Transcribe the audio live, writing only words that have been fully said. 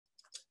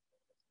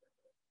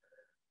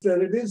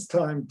that it is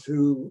time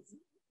to,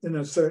 in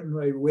a certain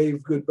way,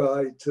 wave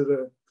goodbye to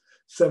the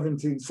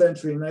 17th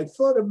century. And I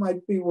thought it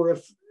might be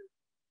worth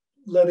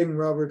letting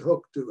Robert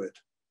Hooke do it.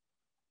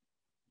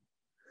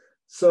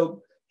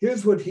 So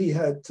here's what he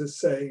had to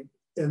say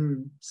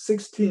in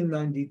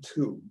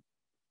 1692.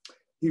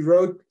 He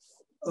wrote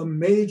a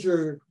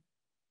major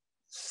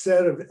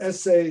set of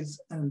essays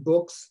and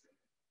books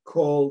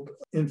called,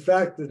 in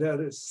fact, it had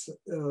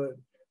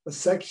a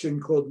section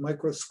called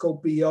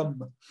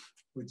Microscopium,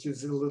 which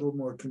is a little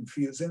more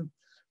confusing.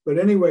 But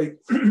anyway,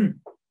 in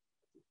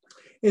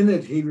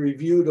it, he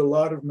reviewed a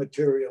lot of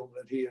material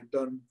that he had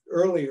done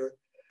earlier,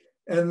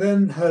 and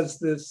then has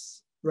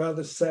this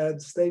rather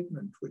sad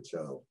statement, which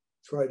I'll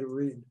try to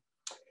read.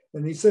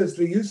 And he says,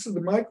 the use of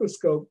the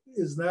microscope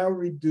is now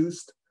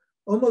reduced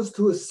almost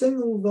to a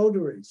single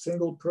votary,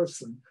 single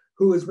person,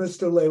 who is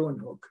Mr.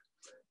 Leeuwenhoek,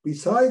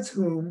 besides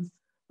whom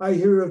I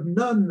hear of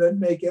none that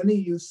make any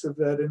use of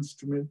that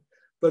instrument,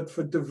 but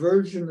for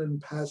diversion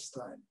and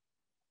pastime.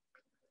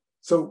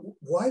 So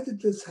why did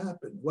this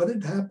happen? What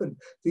had happened?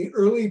 The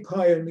early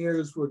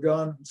pioneers were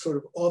gone sort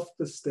of off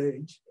the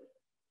stage.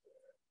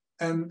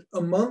 And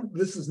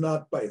this is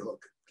not by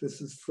Hooke,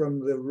 this is from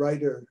the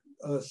writer,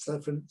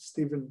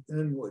 Stephen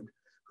Inwood,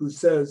 who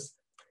says,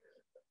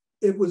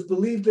 it was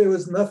believed there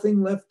was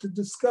nothing left to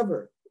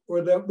discover,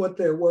 or that what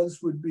there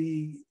was would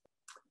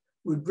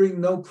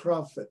bring no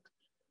profit.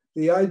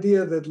 The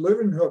idea that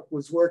Leeuwenhoek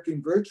was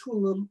working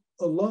virtually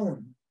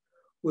alone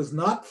was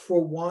not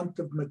for want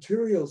of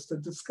materials to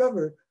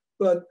discover,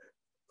 but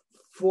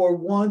for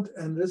want,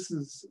 and this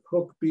is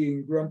Hooke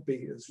being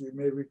grumpy, as you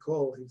may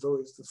recall, he's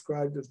always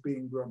described as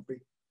being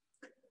grumpy,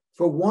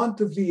 for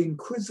want of the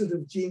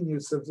inquisitive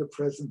genius of the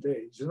present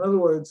age. In other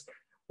words,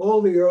 all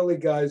the early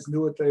guys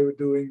knew what they were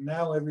doing.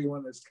 Now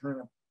everyone has kind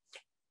of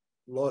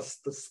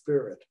lost the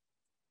spirit.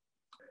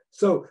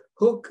 So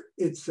Hooke,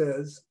 it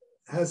says,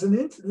 has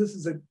this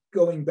is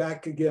going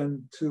back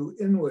again to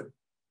Inwood.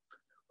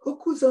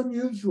 Hooke was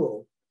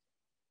unusual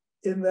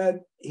in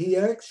that he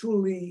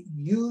actually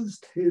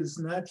used his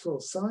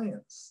natural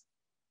science,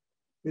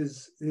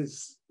 his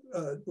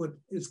what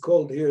is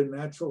called here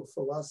natural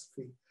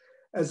philosophy,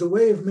 as a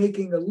way of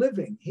making a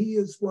living. He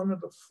is one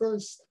of the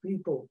first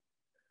people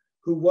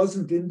who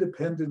wasn't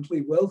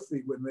independently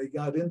wealthy when they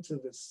got into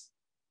this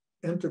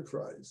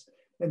enterprise.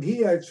 And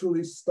he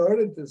actually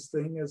started this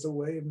thing as a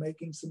way of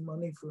making some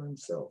money for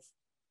himself.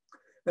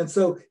 And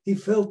so he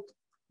felt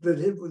that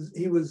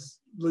he was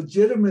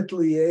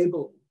legitimately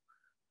able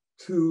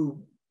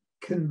to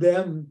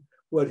condemn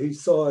what he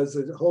saw as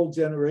a whole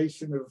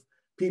generation of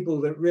people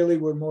that really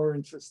were more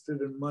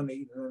interested in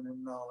money than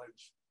in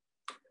knowledge.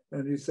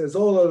 And he says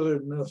all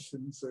other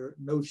notions are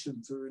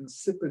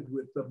insipid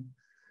with them.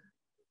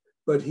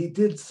 But he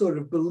did sort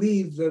of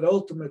believe that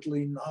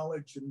ultimately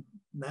knowledge and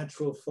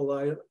natural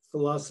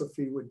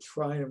philosophy would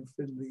triumph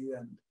in the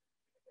end.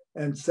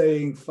 And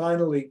saying,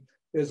 finally,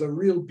 there's a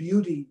real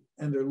beauty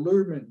and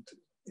allurement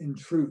in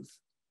truth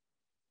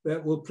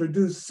that will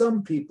produce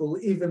some people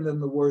even in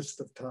the worst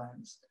of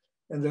times.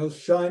 And they'll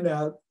shine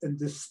out and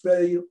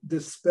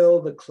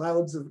dispel the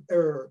clouds of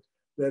error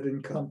that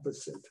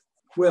encompass it.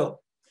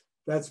 Well,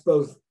 that's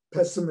both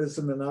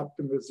pessimism and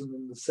optimism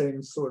in the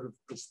same sort of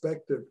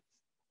perspective.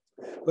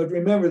 But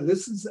remember,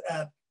 this is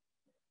at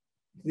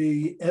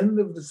the end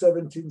of the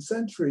 17th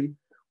century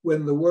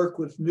when the work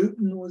with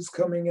Newton was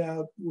coming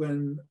out,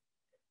 when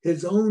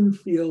his own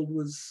field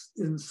was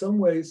in some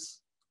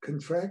ways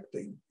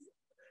contracting.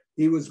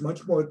 He was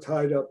much more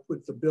tied up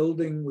with the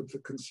building, with the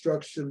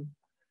construction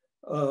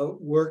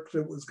work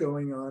that was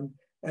going on,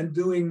 and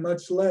doing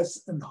much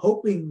less and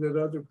hoping that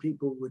other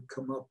people would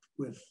come up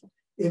with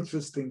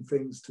interesting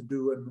things to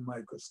do in the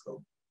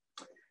microscope.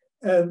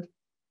 And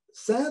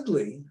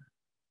sadly,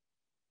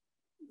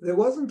 there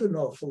wasn't an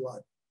awful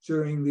lot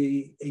during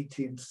the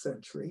 18th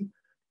century.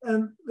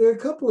 And there are a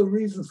couple of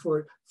reasons for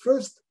it.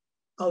 First,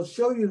 I'll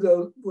show you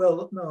though,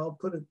 well, no, I'll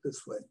put it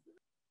this way.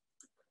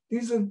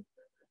 This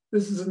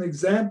is an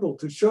example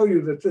to show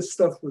you that this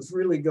stuff was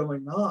really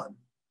going on,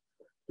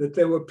 that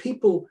there were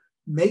people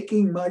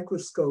making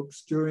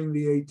microscopes during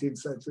the 18th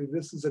century.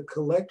 This is a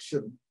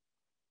collection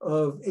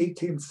of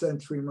 18th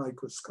century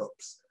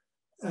microscopes.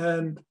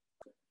 And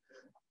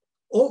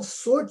all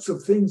sorts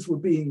of things were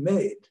being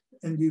made.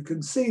 And you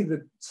can see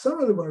that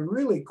some of them are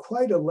really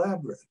quite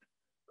elaborate.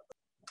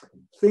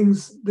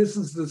 This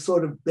is the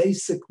sort of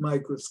basic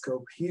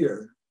microscope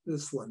here,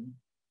 this one.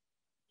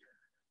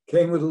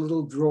 Came with a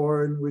little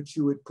drawer in which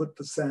you would put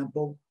the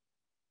sample,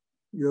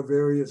 your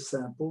various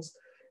samples,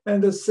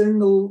 and a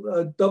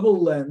single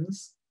double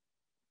lens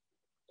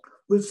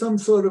with some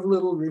sort of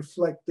little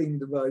reflecting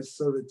device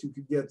so that you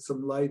could get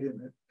some light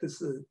in it.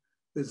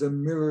 There's a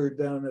mirror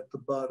down at the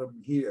bottom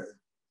here.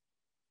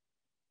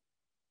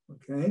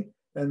 Okay,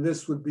 and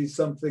this would be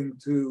something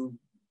to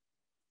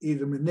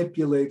either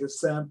manipulate a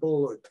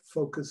sample or to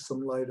focus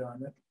some light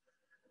on it.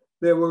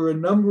 There were a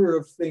number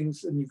of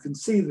things, and you can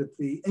see that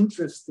the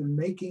interest in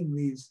making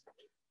these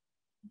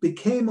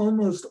became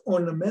almost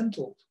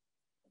ornamental,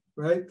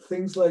 right?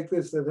 Things like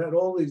this that had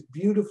all these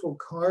beautiful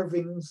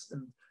carvings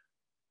and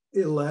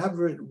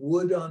elaborate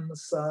wood on the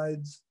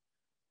sides,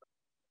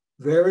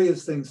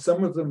 various things.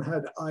 Some of them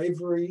had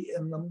ivory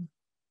in them,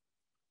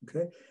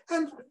 okay?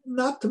 And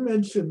not to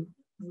mention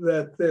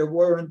that there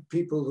weren't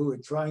people who were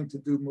trying to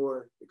do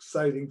more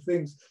exciting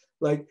things.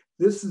 Like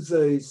this is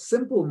a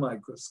simple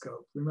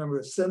microscope. Remember,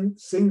 a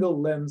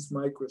single lens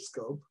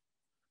microscope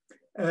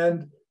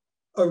and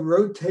a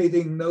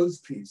rotating nose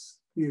piece,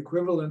 the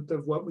equivalent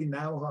of what we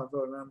now have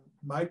on our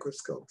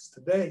microscopes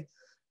today,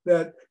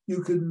 that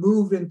you could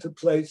move into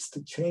place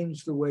to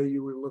change the way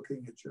you were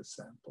looking at your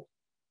sample.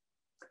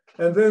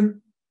 And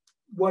then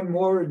one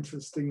more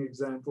interesting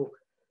example,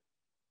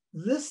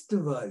 this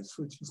device,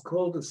 which is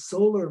called a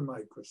solar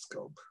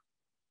microscope,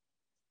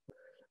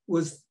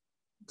 was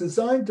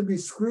designed to be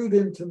screwed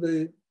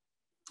into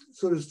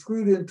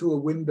a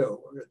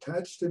window or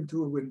attached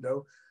into a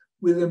window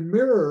with a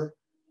mirror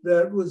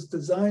that was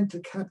designed to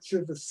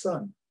capture the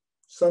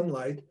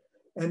sunlight,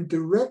 and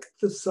direct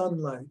the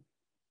sunlight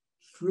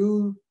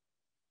through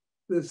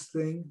this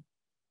thing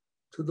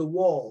to the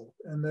wall.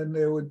 And then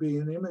there would be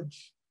an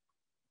image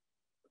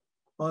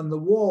on the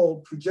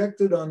wall,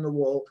 projected on the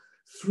wall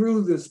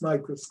through this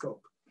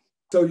microscope.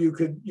 So you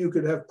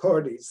could have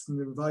parties and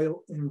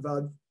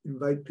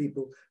invite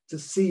people to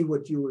see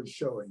what you were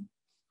showing.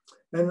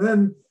 And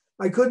then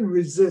I couldn't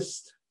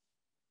resist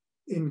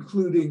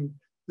including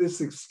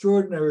this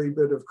extraordinary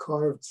bit of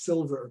carved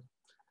silver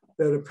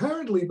that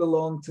apparently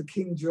belonged to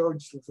King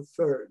George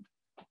III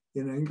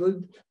in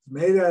England,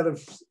 made out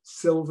of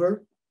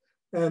silver,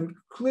 and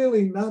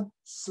clearly not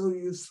so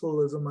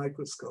useful as a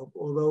microscope,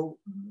 although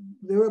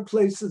there are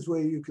places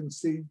where you can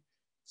see,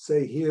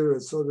 say here, a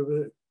sort of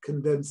a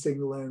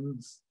condensing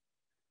lens,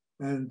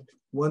 and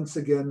once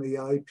again, the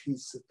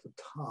eyepiece at the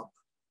top.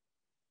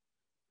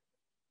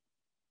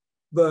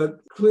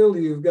 But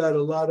clearly you've got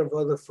a lot of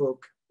other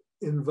folk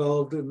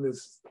involved in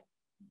this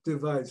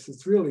device.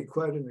 It's really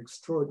quite an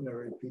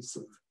extraordinary piece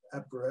of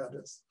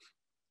apparatus.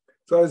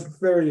 So I was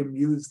very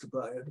amused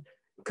by it,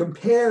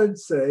 compared,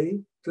 say,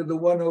 to the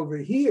one over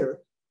here,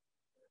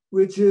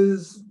 which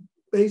is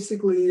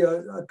basically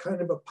a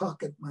kind of a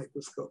pocket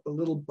microscope, a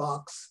little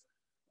box.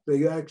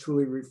 They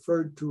actually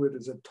referred to it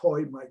as a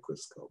toy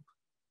microscope.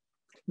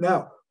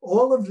 Now,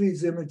 all of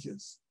these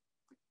images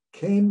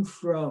came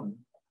from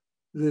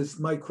this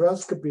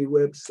microscopy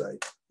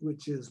website,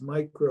 which is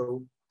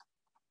Micromagnet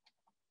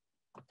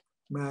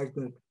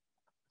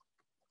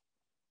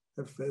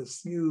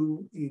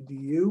FSU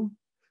edu,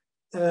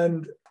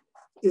 and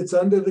it's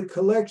under the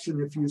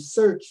collection. If you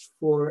search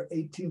for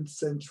 18th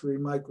century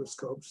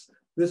microscopes,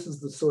 this is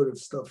the sort of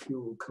stuff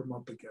you will come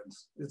up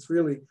against. It's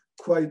really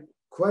quite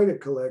a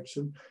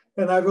collection,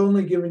 and I've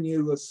only given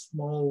you a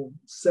small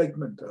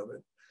segment of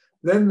it.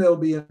 Then there'll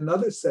be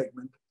another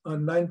segment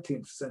on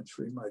 19th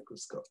century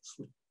microscopes,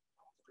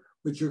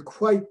 which are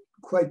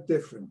quite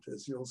different,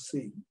 as you'll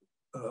see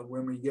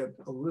when we get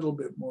a little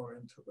bit more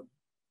into them.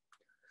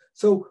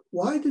 So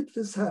why did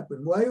this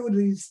happen? Why were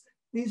these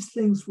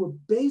things were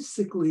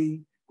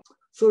basically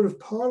sort of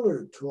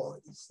parlor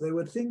toys. They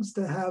were things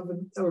to have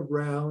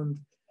around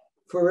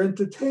for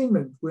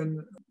entertainment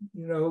when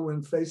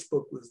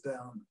Facebook was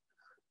down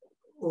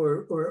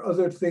or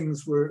other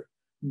things were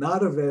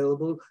not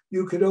available.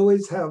 You could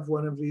always have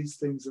one of these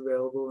things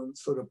available and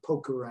sort of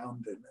poke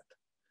around in it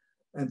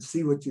and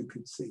see what you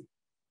could see.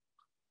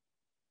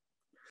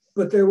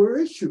 But there were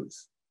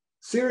issues,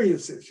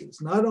 serious issues,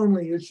 not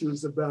only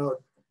issues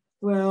about,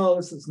 well,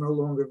 this is no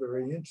longer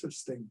very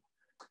interesting.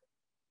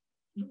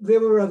 There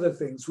were other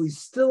things. We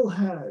still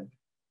had,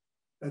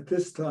 at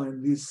this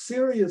time, these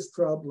serious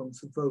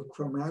problems of both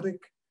chromatic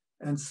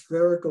and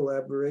spherical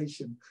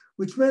aberration,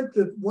 which meant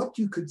that what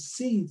you could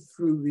see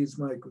through these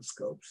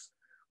microscopes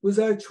was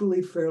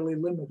actually fairly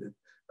limited,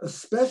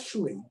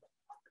 especially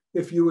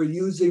if you were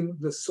using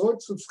the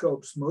sorts of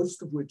scopes,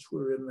 most of which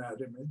were in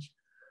that image,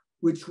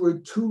 which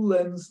were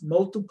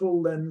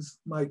multiple lens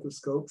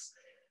microscopes,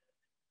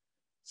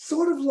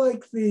 sort of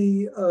like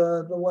the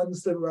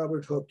ones that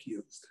Robert Hooke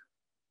used.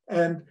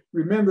 And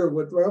remember,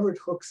 what Robert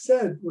Hooke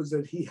said was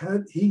that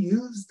he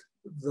used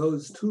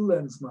those two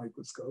lens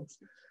microscopes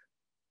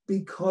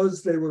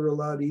because they were a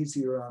lot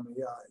easier on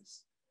the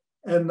eyes.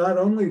 And not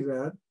only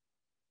that,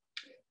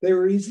 they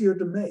were easier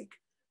to make.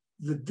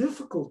 The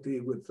difficulty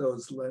with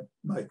those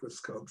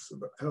microscopes,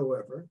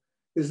 however,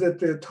 is that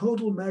their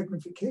total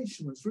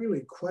magnification was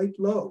really quite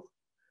low.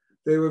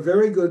 They were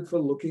very good for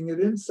looking at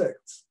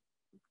insects.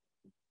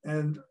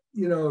 And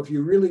if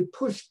you really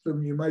pushed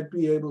them, you might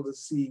be able to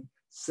see,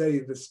 say,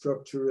 the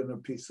structure in a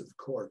piece of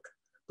cork,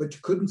 but you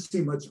couldn't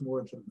see much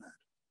more than that.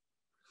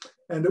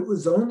 And it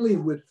was only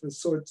with the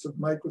sorts of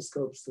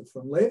microscopes that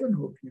von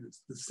Leeuwenhoek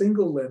used, the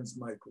single lens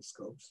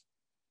microscopes,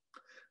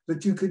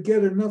 that you could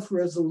get enough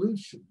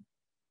resolution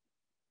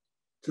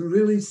to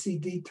really see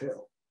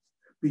detail.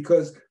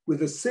 Because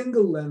with a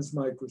single lens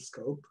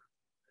microscope,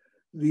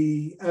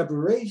 the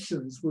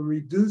aberrations were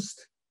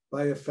reduced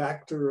by a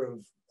factor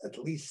of at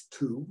least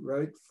 2,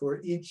 right?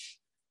 For each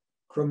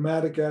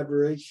chromatic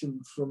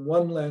aberration from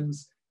one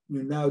lens,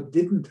 you now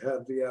didn't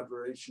have the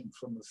aberration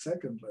from the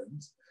second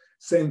lens.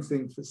 Same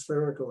thing for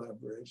spherical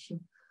aberration.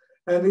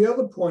 And the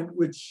other point,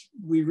 which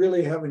we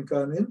really haven't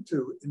gone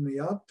into in the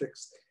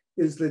optics,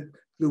 is that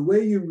the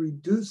way you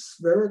reduce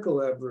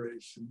spherical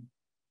aberration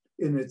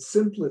in its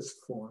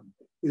simplest form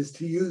is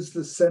to use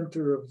the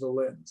center of the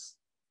lens.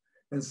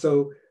 And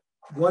so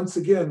once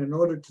again, in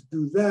order to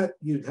do that,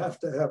 you'd have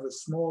to have a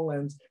small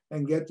lens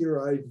and get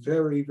your eye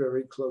very,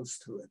 very close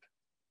to it.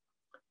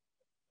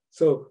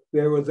 So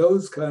there were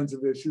those kinds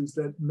of issues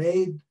that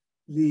made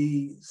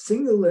the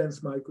single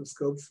lens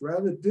microscopes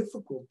rather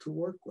difficult to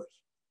work with.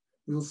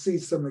 You'll see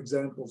some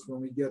examples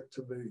when we get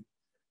to the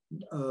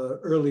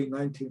early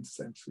 19th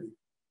century.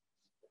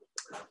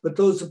 But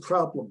those are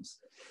problems.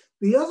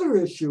 The other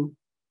issue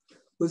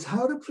was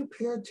how to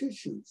prepare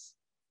tissues.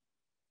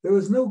 There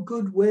was no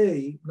good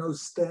way, no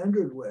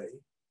standard way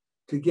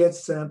to get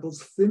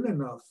samples thin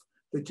enough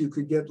that you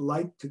could get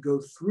light to go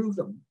through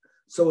them.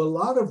 So a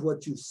lot of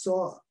what you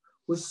saw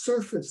was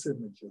surface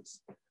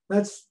images.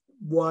 That's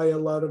why a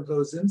lot of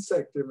those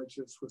insect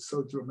images were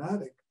so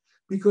dramatic,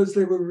 because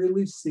they were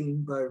really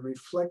seen by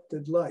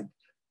reflected light,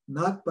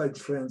 not by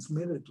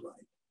transmitted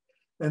light.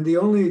 And the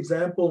only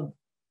example,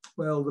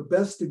 well, the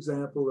best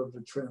example of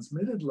the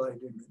transmitted light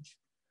image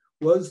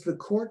was the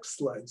cork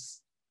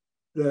slice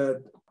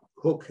that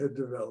Hooke had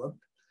developed.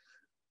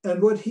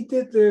 And what he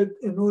did there,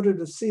 in order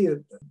to see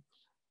it,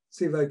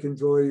 see if I can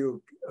draw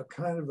you a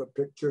kind of a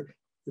picture.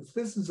 If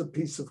this is a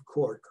piece of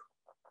cork,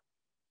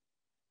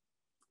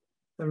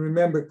 and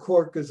remember,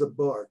 cork is a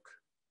bark.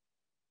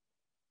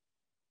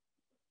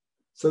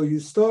 So you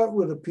start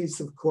with a piece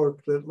of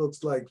cork that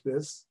looks like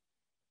this.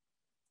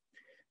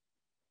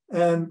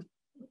 And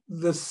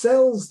the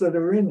cells that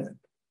are in it,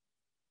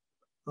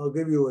 I'll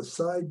give you a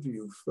side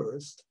view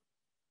first,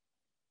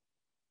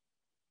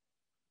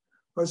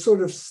 are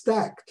sort of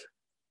stacked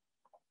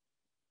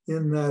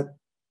in that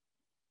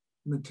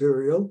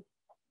material.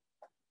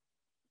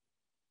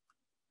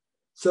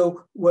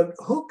 So what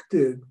Hooke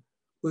did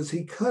was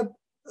he cut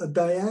a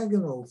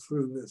diagonal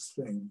through this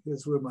thing.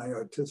 Here's where my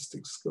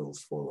artistic skills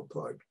fall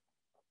apart.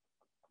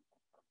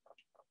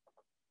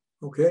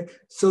 Okay,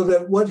 so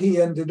that what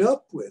he ended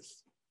up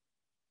with,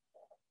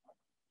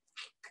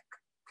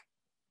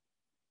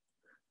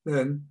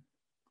 then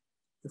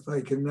if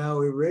I can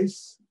now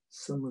erase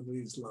some of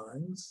these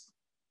lines,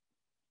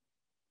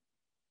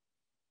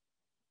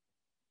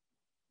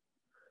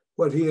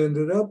 what he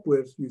ended up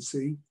with, you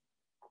see,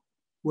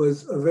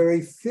 was a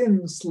very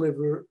thin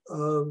sliver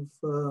of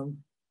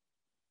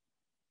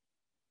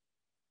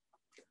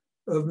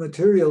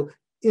material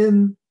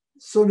in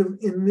sort of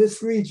in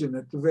this region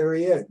at the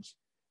very edge.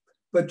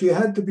 But you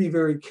had to be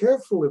very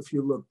careful if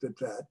you looked at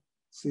that.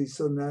 See,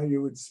 so now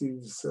you would see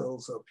the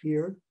cells up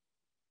here.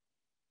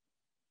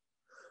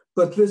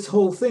 But this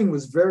whole thing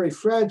was very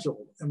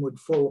fragile and would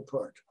fall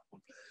apart.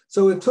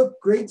 So it took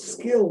great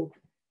skill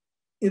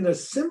in a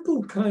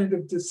simple kind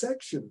of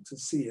dissection to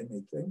see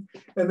anything.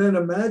 And then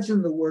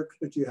imagine the work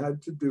that you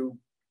had to do,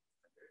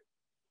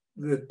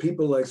 that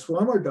people like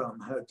Swammerdam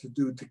had to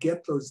do to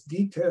get those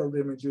detailed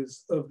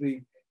images of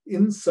the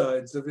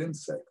insides of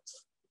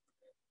insects.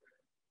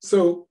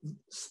 So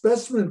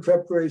specimen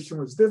preparation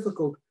was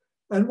difficult.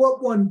 And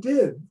what one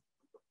did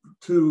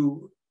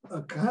to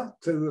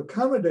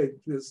accommodate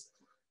this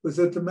was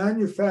that the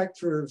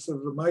manufacturers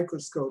of the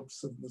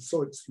microscopes of the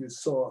sorts you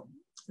saw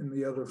in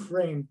the other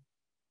frame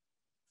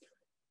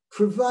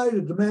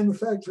the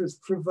manufacturers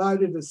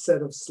provided a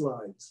set of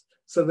slides.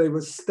 So they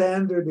were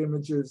standard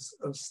images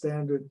of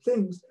standard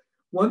things,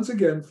 once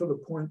again for the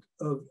point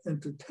of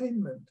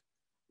entertainment,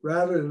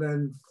 rather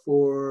than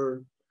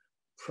for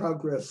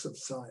progress of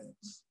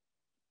science.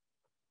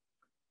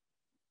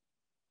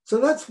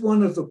 So that's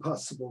one of the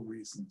possible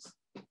reasons,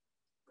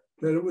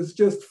 that it was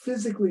just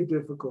physically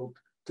difficult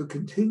to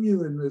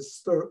continue in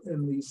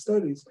these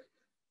studies,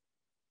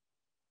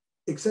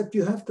 except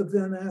you have to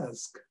then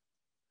ask,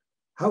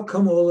 how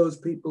come all those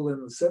people in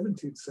the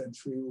 17th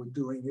century were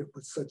doing it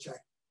with such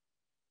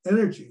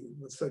energy,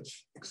 with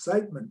such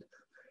excitement?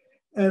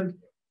 And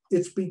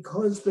it's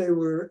because they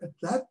were, at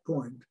that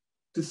point,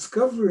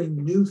 discovering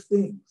new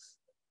things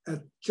at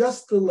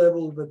just the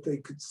level that they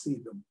could see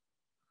them.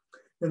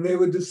 And they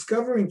were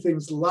discovering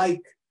things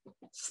like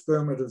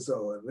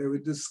spermatozoa. They were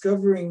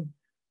discovering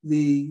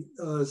the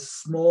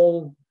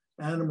small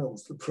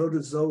animals, the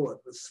protozoa,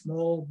 the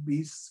small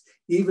beasts,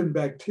 even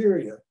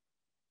bacteria.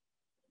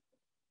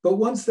 But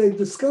once they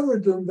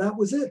discovered them, that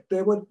was it.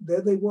 There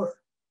they were.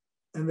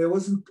 And there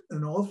wasn't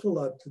an awful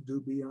lot to do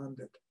beyond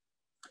it.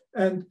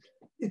 And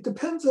it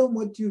depends on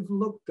what you've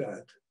looked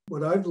at.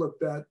 What I've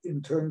looked at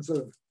in terms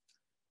of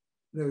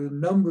the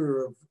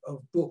number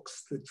of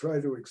books that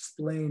try to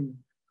explain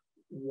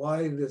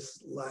why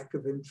this lack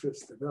of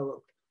interest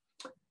developed.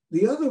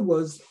 The other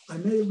was, I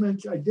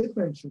did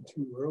mention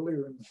to you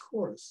earlier in the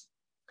course,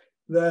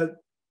 that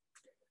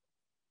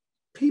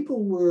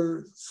people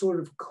were sort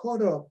of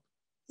caught up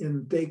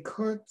in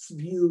Descartes'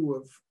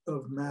 view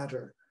of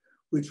matter,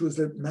 which was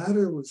that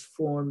matter was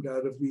formed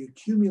out of the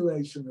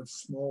accumulation of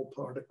small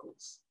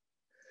particles,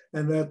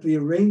 and that the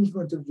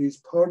arrangement of these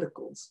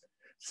particles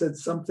said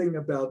something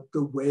about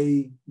the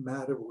way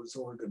matter was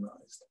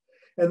organized,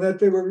 and that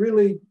they were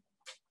really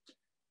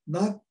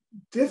not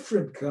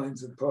different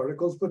kinds of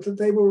particles, but that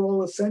they were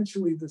all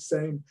essentially the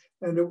same.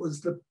 And it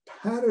was the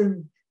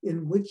pattern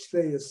in which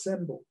they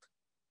assembled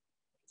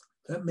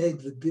that made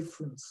the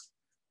difference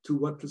to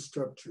what the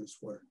structures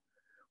were.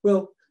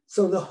 Well,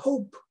 so the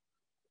hope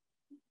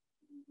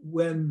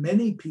when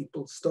many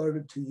people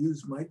started to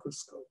use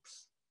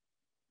microscopes,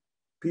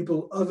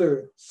 people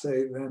other,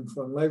 say, than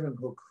von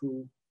Leeuwenhoek,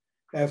 who,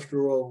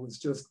 after all, was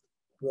just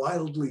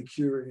wildly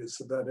curious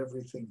about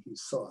everything he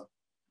saw.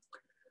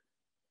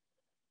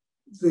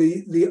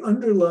 The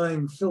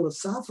underlying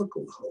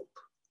philosophical hope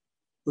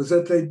was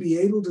that they'd be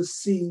able to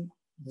see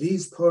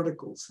these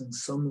particles in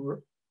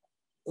some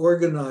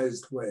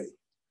organized way,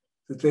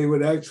 that they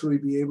would actually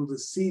be able to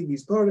see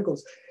these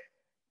particles.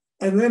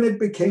 And then it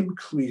became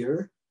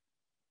clear,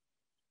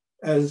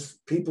 as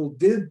people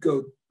did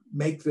go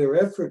make their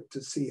effort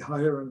to see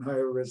higher and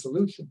higher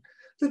resolution,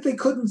 that they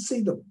couldn't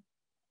see them.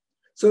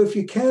 So if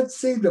you can't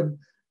see them,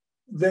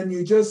 then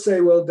you just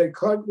say, well,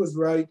 Descartes was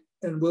right,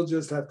 and we'll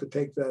just have to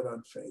take that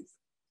on faith.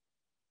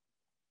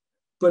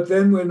 But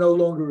then we're no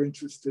longer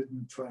interested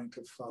in trying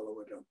to follow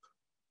it up.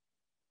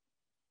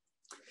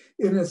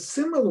 In a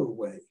similar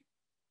way,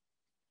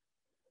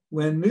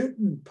 when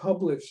Newton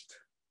published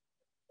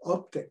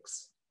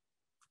Optics,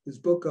 his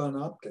book on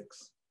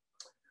optics,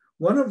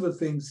 one of the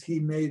things he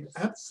made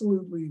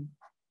absolutely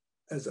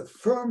as a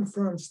firm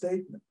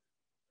statement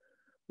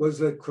was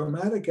that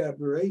chromatic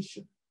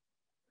aberration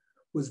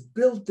was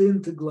built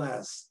into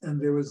glass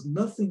and there was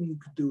nothing you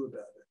could do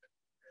about it.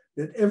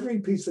 That every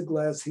piece of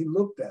glass he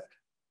looked at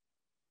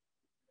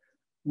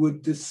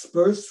would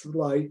disperse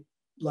light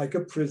like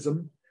a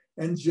prism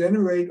and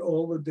generate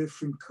all the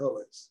different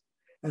colors.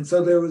 And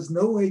so there was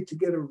no way to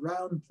get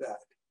around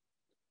that.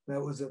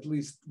 That was at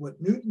least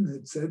what Newton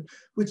had said,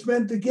 which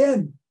meant,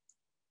 again,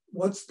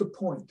 what's the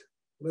point?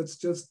 Let's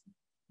just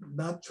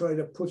not try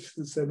to push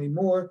this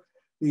anymore.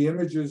 The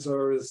images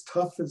are as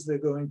tough as they're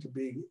going to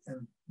be,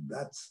 and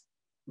that's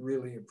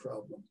really a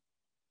problem,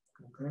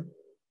 okay?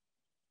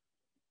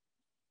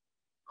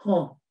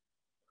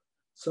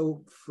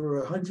 So for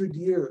 100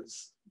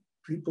 years,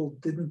 people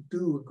didn't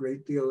do a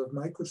great deal of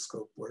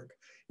microscope work,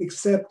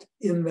 except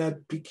in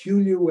that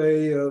peculiar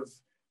way of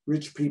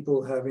rich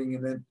people having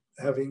an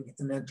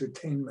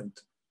entertainment.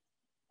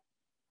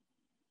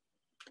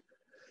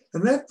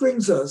 And that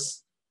brings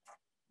us,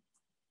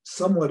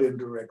 somewhat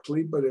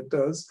indirectly, but it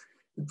does,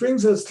 it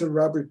brings us to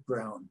Robert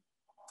Brown,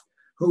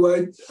 who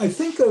I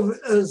think of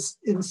as,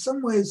 in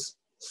some ways,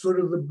 sort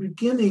of the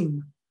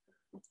beginning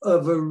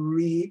of a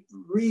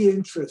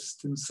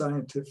re-interest in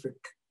scientific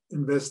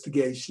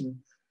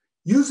investigation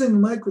using the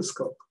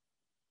microscope.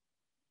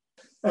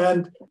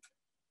 And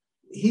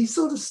he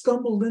sort of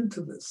stumbled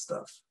into this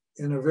stuff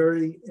in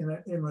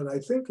what I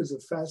think is a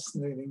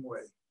fascinating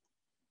way.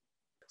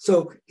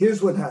 So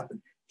here's what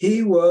happened.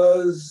 He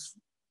was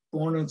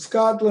born in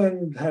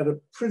Scotland, had a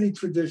pretty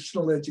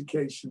traditional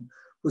education,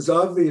 was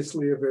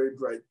obviously a very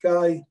bright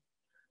guy.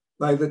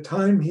 By the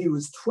time he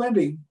was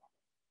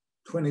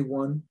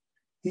 21,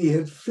 he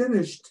had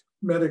finished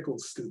medical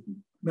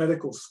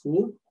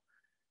school,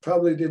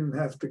 probably didn't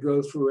have to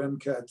go through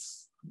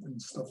MCATs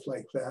and stuff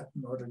like that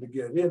in order to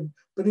get in,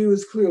 but he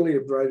was clearly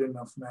a bright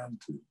enough man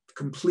to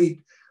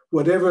complete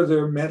whatever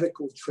their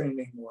medical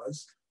training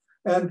was.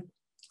 And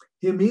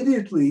he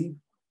immediately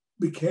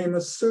became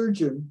a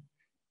surgeon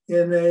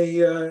in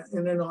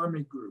an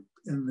army group,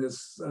 in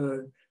this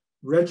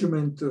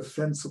regiment of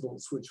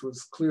Fencibles, which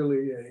was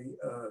clearly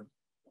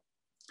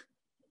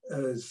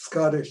a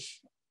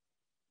Scottish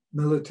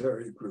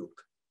military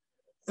group.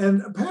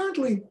 And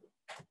apparently,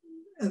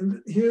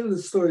 and here the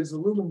story is a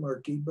little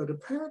murky, but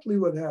apparently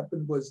what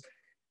happened was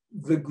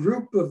the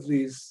group of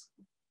these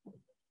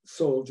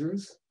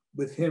soldiers,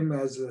 with him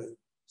as a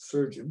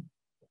surgeon,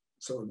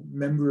 so a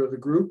member of the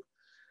group,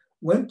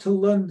 went to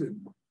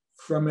London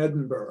from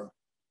Edinburgh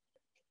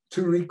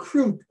to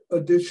recruit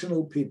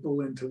additional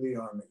people into the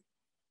army.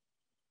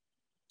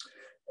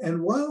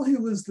 And while he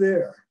was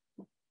there,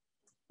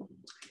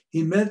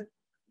 he met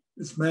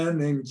this man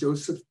named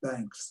Joseph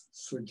Banks,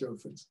 Sir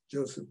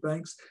Joseph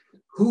Banks,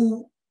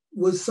 who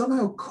was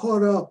somehow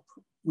caught up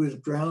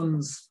with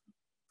Brown's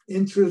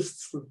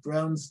interests, with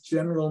Brown's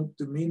general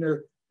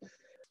demeanor.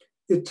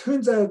 It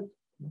turns out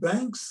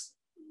Banks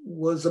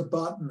was a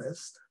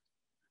botanist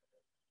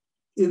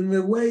in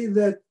the way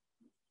that,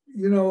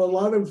 a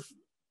lot of,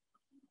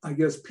 I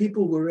guess,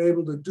 people were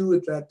able to do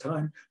at that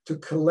time, to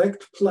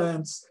collect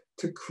plants,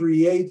 to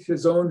create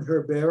his own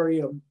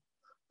herbarium.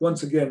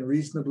 Once again,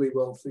 reasonably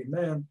wealthy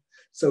man.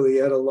 So he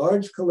had a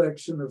large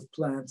collection of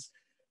plants.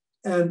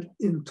 And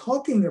in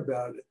talking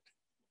about it,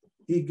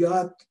 he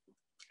got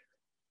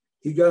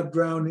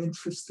Brown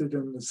interested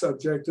in the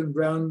subject, and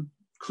Brown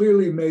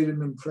clearly made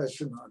an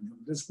impression on him.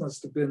 This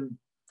must have been,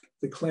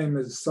 the claim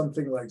is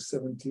something like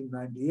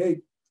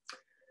 1798.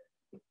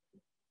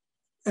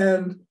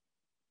 And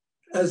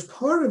as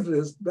part of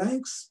this,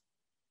 Banks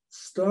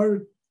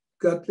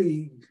got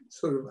the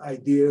sort of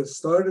idea,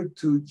 started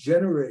to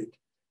generate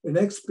an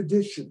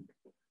expedition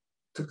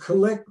to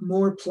collect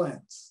more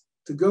plants,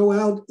 to go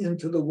out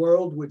into the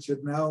world, which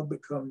had now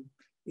become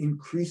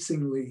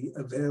increasingly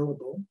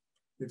available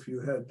if you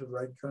had the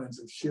right kinds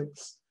of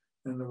ships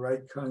and the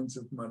right kinds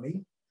of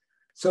money.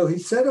 So he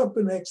set up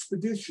an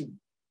expedition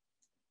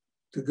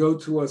to go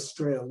to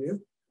Australia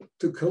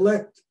to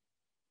collect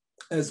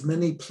as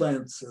many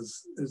plants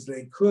as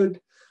they could.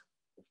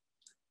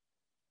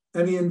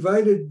 And he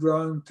invited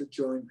Brown to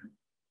join him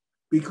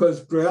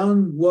because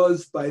Brown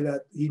was by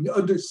that, he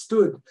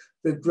understood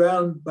that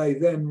Brown by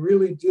then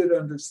really did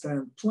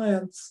understand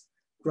plants.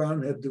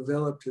 Brown had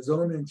developed his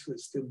own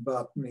interest in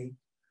botany,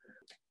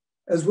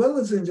 as well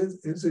as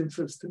his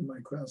interest in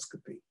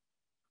microscopy.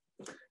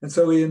 And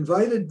so he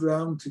invited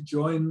Brown to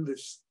join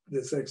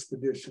this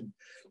expedition.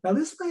 Now,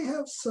 this may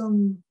have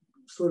some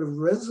sort of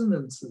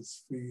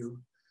resonances for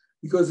you,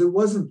 because it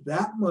wasn't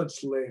that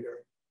much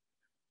later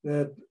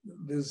that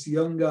this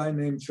young guy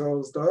named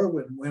Charles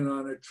Darwin went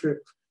on a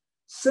trip,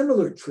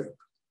 similar trip,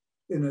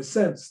 in a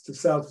sense, to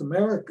South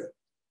America,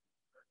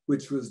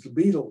 which was the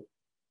beetle,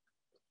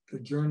 the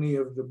journey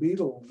of the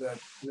beetle that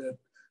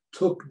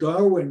took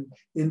Darwin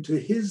into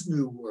his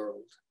new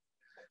world.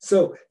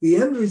 So the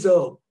end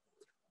result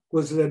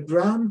was that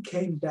Brown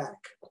came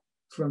back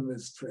from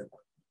this trip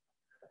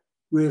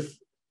with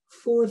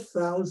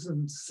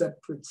 4,000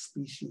 separate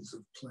species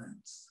of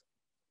plants.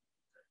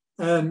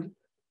 And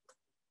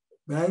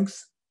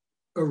Banks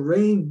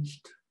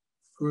arranged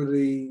for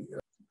the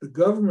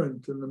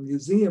government and the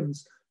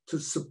museums to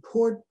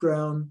support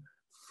Brown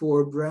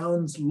for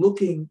Brown's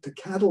looking to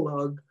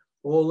catalog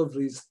all of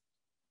these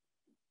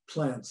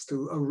plants,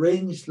 to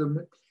arrange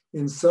them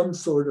in some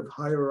sort of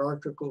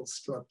hierarchical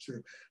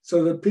structure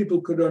so that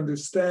people could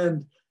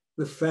understand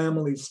the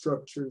family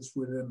structures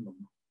within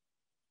them.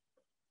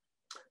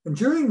 And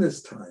during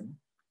this time,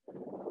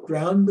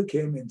 Brown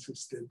became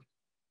interested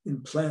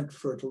in plant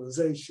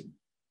fertilization.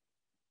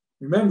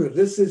 Remember,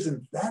 this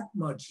isn't that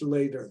much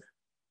later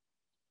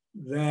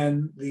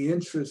than the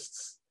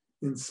interests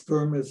in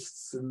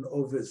spermists and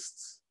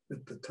ovists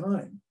at the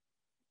time.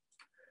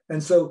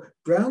 And so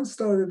Brown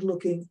started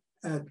looking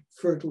at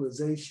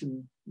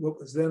fertilization, what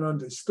was then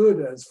understood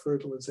as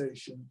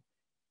fertilization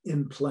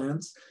in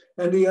plants.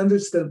 And he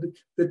understood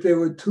that there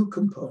were two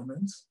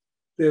components.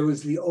 There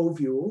was the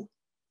ovule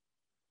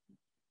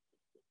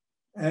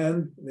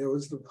and there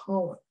was the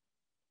pollen.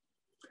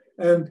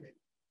 And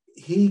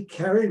he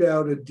carried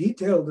out a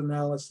detailed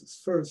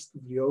analysis first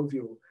of the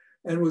ovule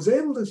and was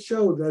able to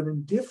show that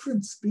in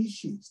different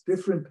species,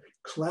 different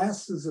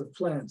classes of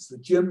plants, the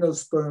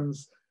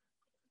gymnosperms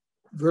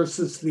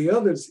versus the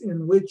others,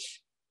 in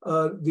which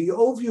the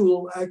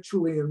ovule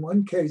actually in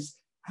one case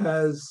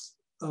has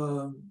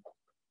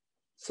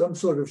some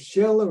sort of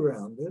shell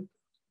around it,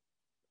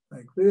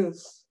 like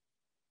this.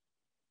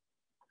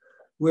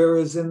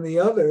 Whereas in the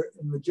other,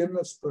 in the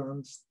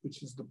gymnosperms,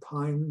 which is the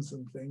pines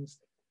and things,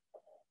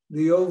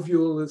 the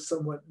ovule is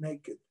somewhat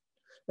naked.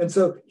 And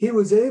so he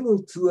was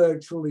able to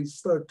actually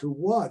start to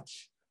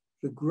watch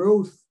the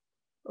growth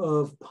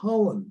of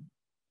pollen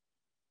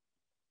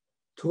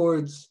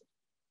towards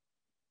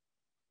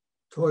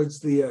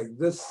the egg.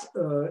 This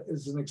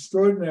is an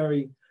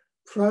extraordinary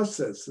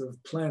process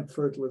of plant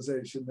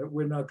fertilization that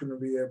we're not going to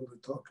be able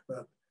to talk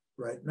about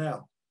right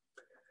now.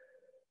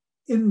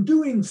 In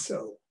doing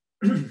so,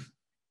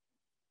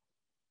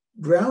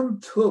 Brown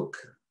took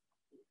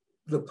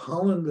the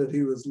pollen that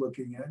he was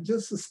looking at and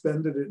just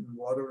suspended it in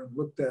water and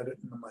looked at it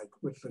in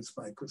with his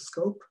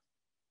microscope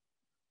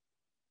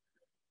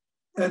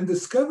and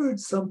discovered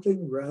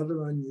something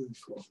rather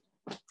unusual,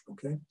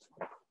 okay,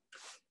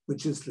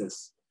 which is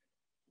this.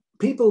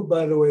 People,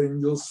 by the way,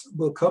 and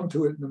we'll come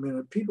to it in a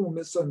minute, people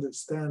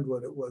misunderstand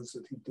what it was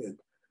that he did.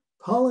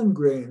 Pollen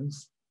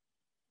grains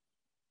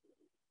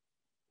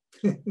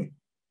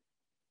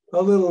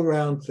are little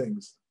round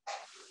things.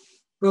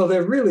 Well,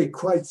 they're really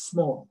quite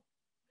small.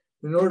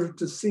 In order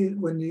to see,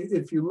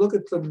 if you look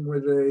at them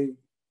with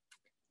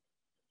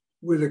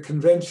a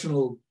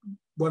conventional,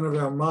 one of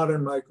our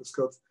modern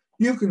microscopes,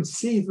 you can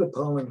see the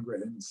pollen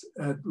grains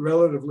at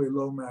relatively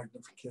low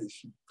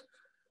magnification,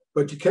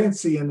 but you can't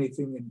see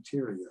anything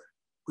interior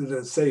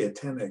with say a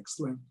 10x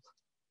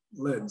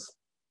lens.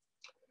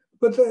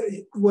 But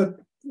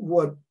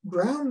what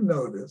Brown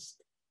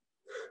noticed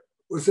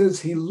was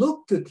as he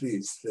looked at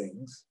these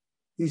things,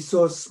 he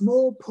saw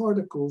small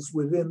particles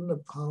within the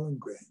pollen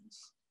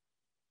grains.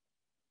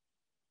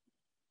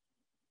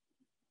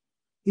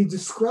 He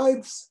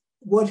describes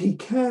what he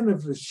can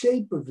of the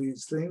shape of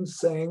these things,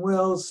 saying,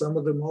 well, some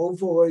of them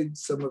ovoid,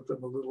 some of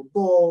them are little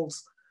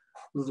balls,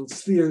 little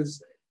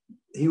spheres.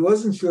 He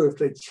wasn't sure if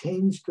they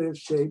changed their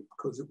shape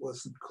because it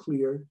wasn't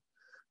clear.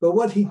 But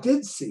what he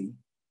did see,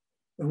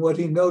 and what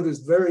he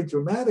noticed very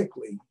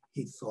dramatically,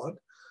 he thought,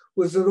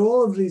 was that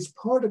all of these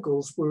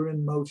particles were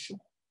in motion,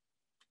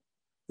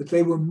 that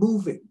they were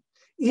moving,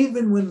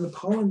 even when the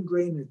pollen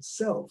grain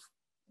itself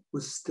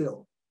was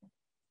still.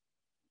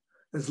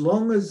 As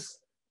long as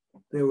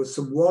there was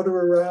some water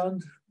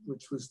around,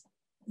 which was,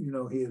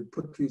 he had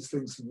put these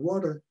things in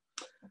water,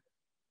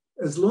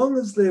 as long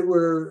as they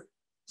were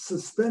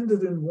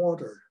suspended in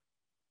water,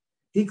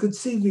 he could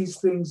see these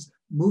things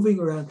moving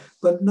around,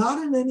 but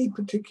not in any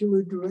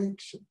particular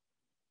direction.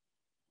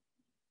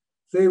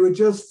 They were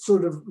just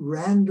sort of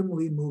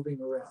randomly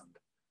moving around,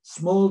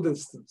 small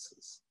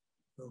distances,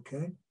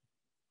 okay?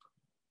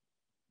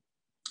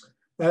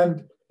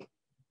 And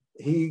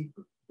he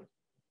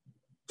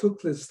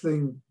took this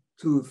thing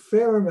to a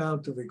fair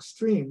amount of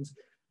extremes.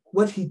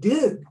 What he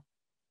did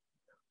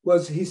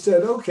was he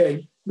said,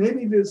 okay,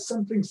 maybe there's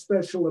something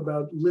special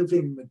about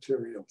living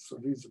materials. So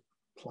these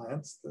are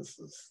plants, this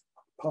is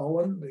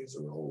pollen, these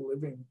are all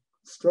living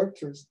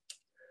structures.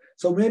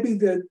 So maybe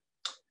that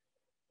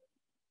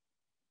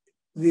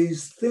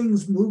these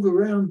things move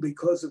around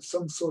because of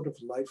some sort of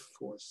life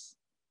force.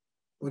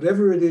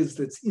 Whatever it is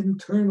that's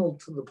internal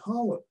to the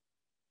pollen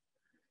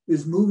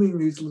is moving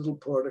these little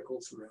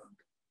particles around.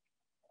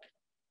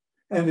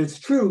 And it's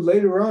true,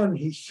 later on,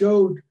 he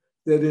showed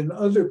that in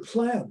other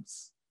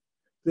plants,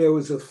 there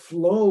was a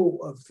flow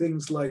of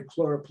things like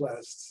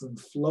chloroplasts and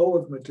flow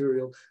of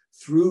material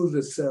through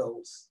the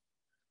cells.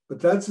 But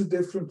that's a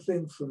different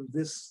thing from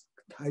this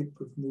type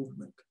of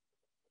movement,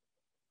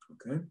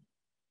 okay?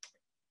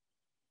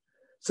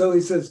 So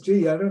he says,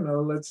 gee, I don't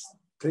know, let's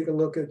take a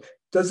look at,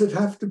 does it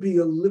have to be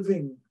a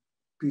living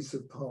piece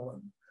of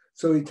pollen?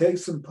 So he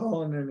takes some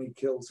pollen and he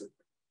kills it,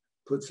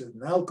 puts it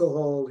in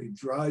alcohol, he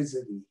dries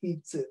it, he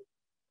heats it,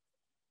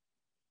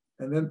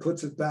 and then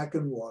puts it back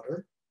in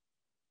water.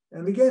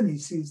 And again, he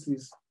sees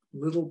these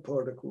little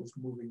particles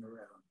moving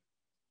around.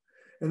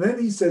 And then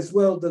he says,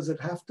 well, does it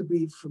have to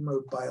be from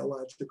a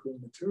biological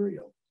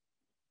material?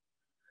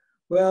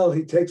 Well,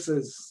 he takes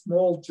a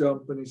small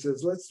jump and he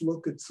says, let's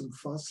look at some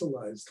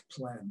fossilized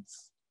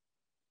plants.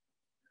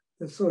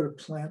 They're sort of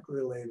plant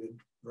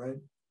related, right?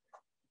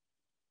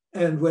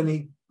 And when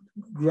he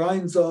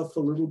grinds off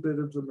a little bit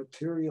of the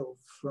material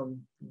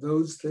from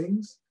those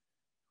things,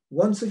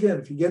 once again,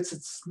 if he gets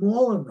it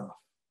small enough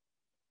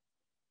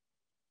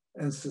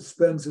and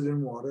suspends it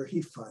in water,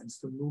 he finds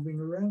them moving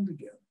around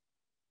again.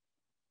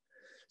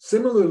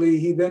 Similarly,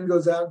 he then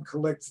goes out and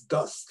collects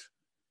dust.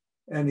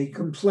 And he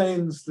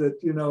complains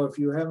that, you know, if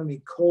you have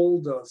any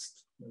coal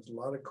dust, there's a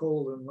lot of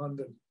coal in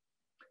London.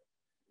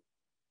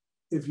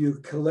 If you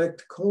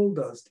collect coal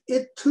dust,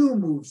 it too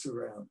moves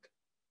around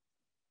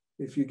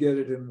if you get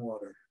it in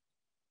water.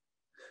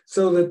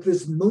 So that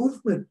this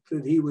movement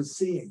that he was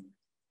seeing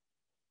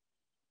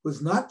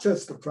was not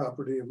just a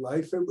property of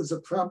life, it was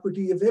a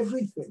property of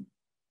everything.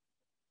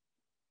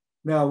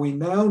 Now we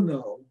now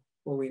know,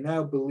 or we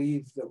now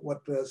believe that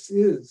what this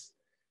is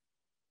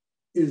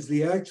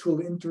the actual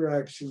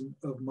interaction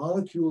of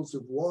molecules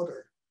of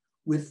water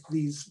with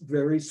these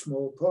very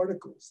small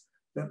particles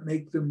that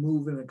make them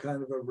move in a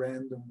kind of a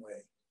random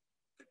way.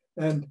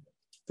 And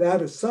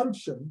that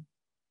assumption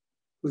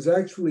was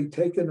actually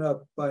taken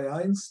up by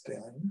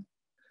Einstein,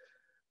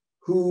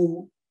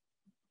 who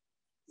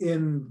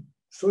in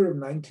sort of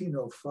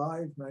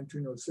 1905,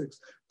 1906,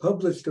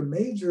 published a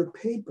major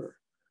paper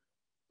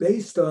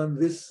based on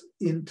this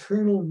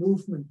internal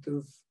movement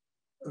of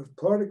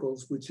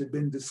particles, which had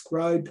been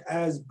described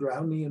as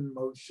Brownian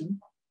motion.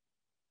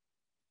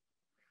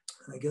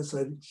 I guess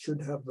I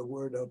should have the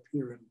word up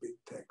here in big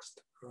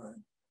text, right?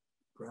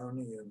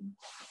 Brownian.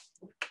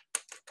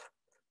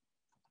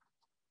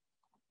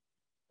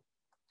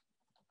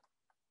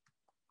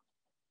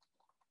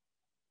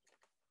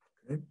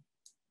 Okay.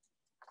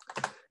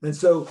 And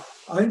so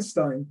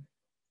Einstein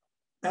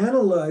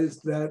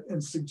analyzed that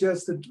and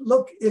suggested,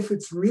 look, if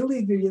it's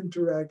really the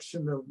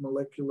interaction of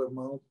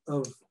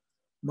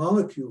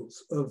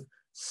molecules, of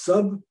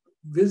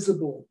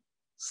sub-visible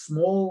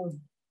small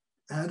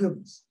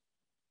atoms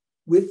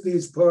with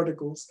these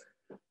particles,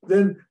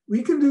 then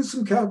we can do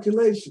some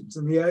calculations.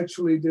 And he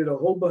actually did a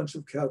whole bunch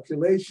of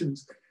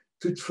calculations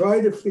to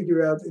try to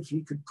figure out if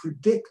he could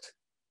predict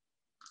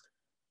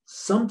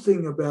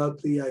something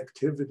about the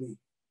activity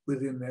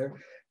within there.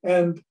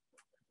 And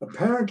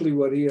apparently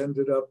what he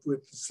ended up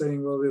with is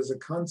saying, well, there's a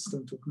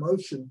constant of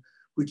motion,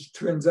 which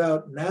turns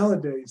out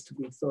nowadays to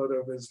be thought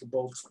of as the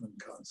Boltzmann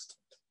constant.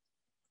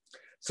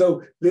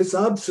 So this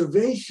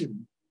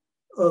observation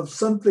of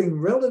something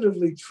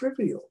relatively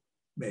trivial,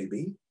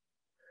 maybe,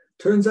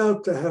 turns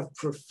out to have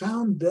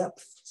profound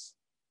depth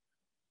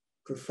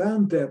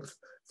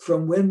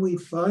from when we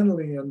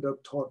finally end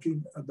up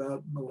talking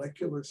about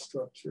molecular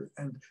structure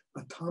and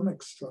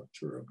atomic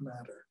structure of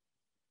matter.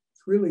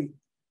 It's really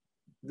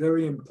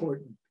very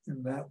important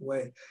in that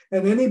way.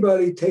 And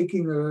anybody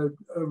taking a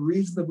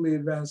reasonably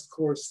advanced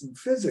course in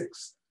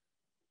physics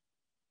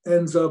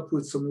ends up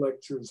with some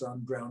lectures on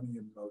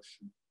Brownian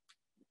motion.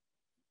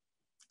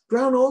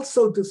 Brown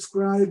also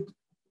described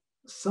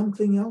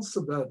something else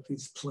about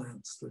these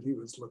plants that he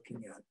was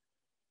looking at.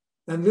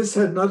 And this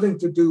had nothing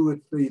to do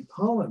with the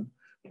pollen,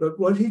 but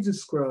what he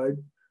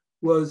described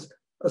was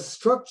a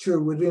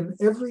structure within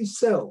every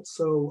cell.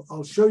 So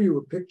I'll show you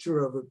a picture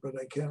of it, but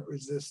I can't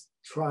resist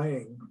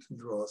trying to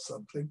draw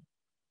something.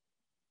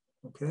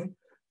 Okay,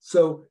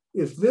 so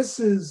if this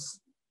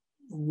is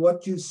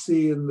what you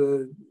see in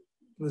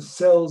the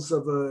cells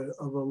of a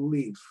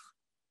leaf,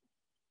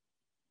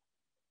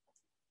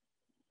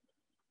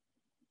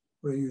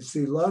 where you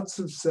see lots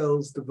of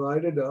cells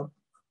divided up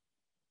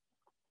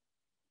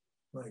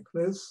like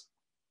this.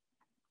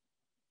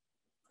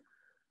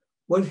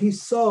 What he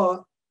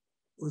saw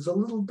was a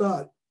little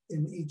dot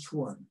in each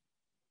one.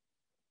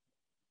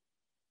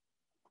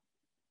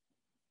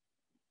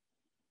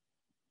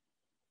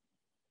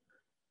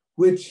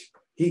 Which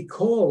he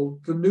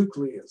called the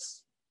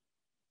nucleus.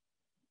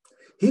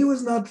 He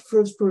was not the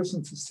first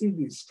person to see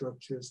these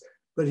structures,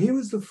 but he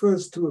was the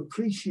first to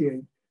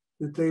appreciate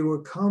that they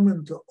were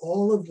common to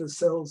all of the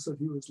cells that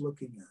he was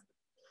looking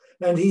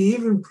at. And he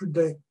even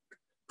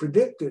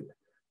predicted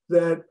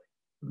that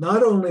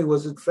not only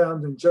was it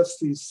found in just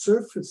these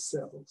surface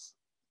cells,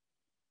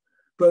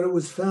 but it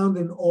was found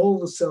in all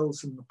the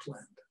cells in the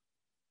plant.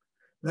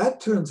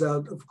 That turns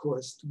out, of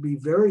course, to be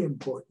very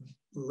important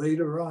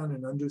later on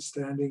in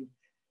understanding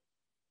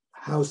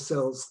how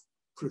cells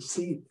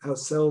proceed, how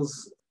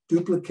cells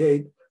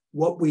duplicate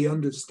what we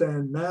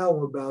understand now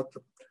about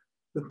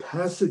the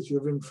passage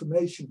of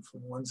information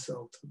from one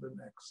cell to the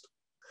next.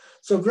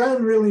 So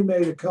Brown really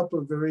made a couple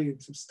of very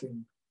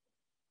interesting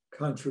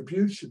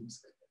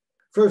contributions.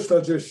 First,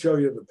 I'll just show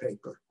you the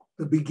paper,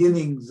 the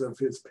beginnings of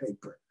his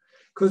paper,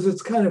 because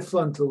it's kind of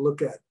fun to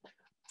look at.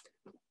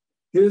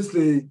 Here's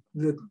the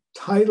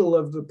title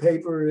of the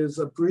paper is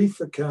a brief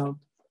account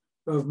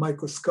of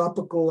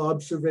microscopical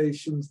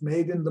observations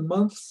made in the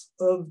months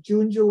of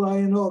June, July,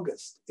 and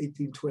August,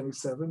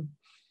 1827,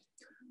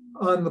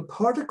 on the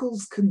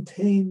particles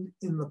contained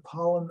in the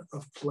pollen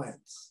of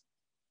plants.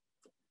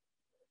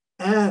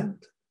 And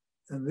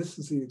this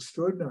is the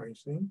extraordinary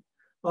thing,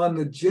 on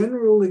the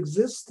general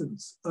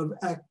existence of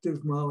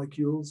active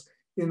molecules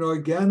in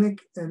organic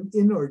and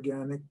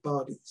inorganic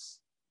bodies.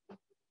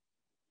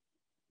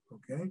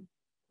 Okay,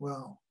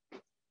 wow.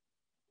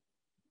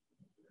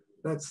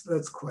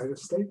 That's quite a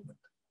statement.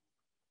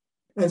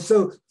 And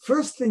so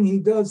first thing he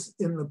does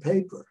in the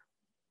paper,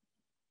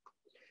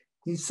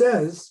 he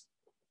says,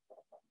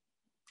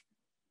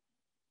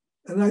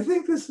 and I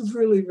think this is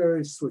really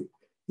very sweet.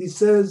 He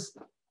says,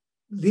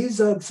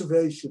 these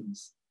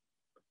observations,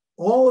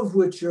 all of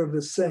which are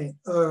the same,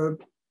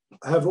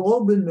 have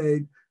all been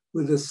made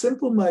with a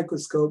simple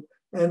microscope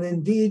and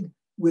indeed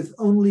with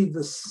only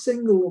the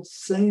single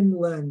same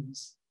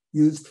lens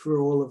used for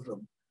all of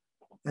them.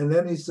 And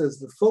then he says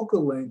the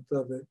focal length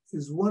of it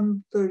is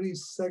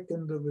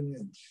 1/32 of an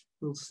inch.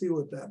 We'll see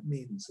what that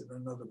means in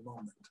another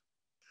moment.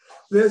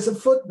 There's a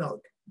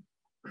footnote.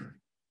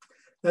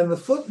 And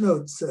the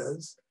footnote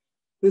says,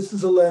 this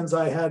is a lens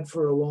I had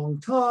for a long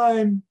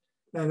time.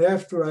 And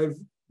after I've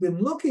been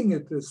looking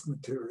at this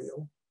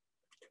material,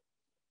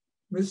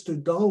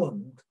 Mr.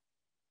 Dolland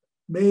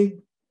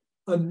made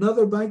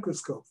another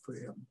microscope for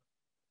him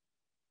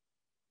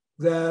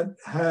that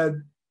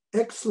had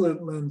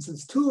excellent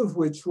lenses, two of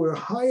which were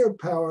higher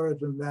power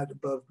than that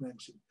above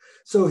mentioned.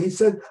 So he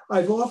said,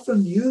 I've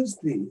often used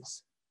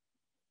these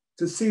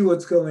to see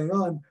what's going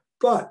on,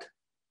 but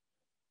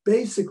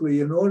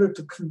basically in order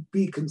to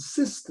be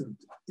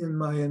consistent in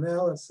my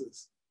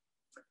analysis,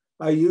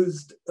 I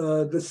used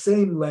the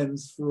same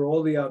lens for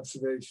all the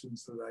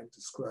observations that I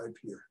describe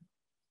here.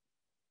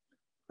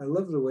 I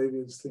love the way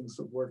these things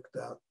have worked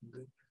out,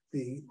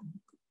 the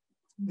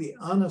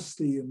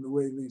honesty in the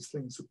way these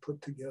things are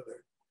put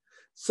together.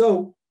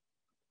 So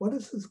what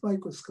does this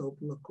microscope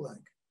look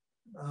like?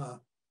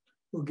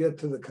 We'll get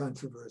to the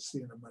controversy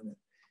in a minute.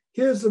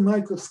 Here's the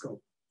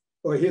microscope,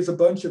 or here's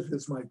a bunch of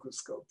his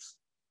microscopes.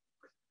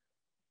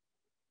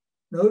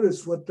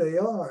 Notice what they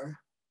are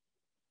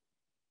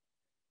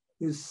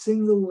is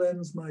single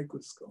lens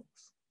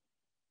microscopes.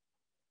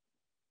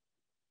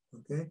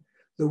 Okay,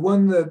 the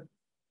one that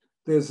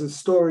there's a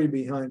story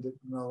behind it,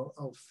 and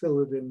I'll fill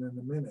it in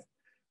a minute.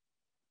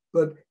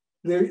 But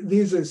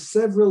these are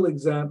several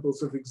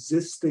examples of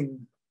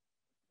existing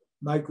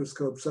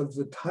microscopes of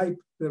the type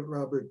that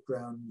Robert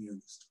Brown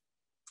used.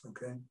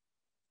 Okay,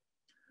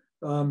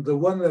 the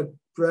one that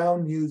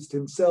Brown used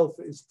himself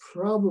is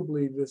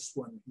probably this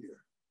one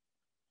here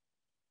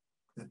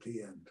at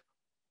the end.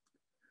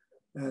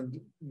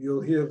 And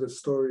you'll hear the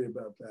story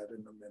about that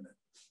in a minute.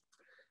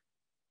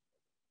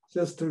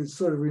 Just to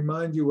sort of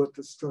remind you what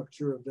the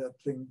structure of that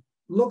thing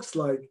looks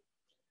like,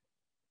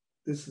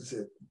 this is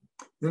it.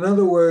 In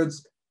other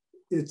words,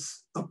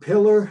 it's a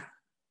pillar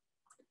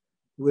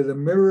with a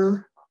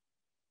mirror,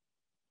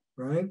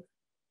 right?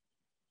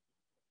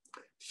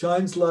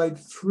 Shines light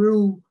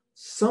through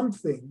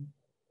something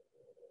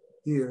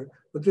here,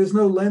 but there's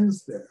no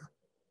lens there.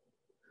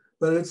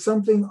 But it's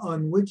something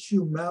on which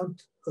you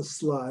mount a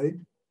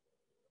slide.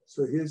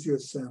 So here's your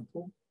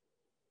sample.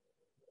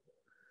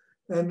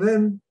 And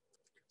then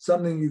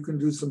something you can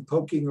do some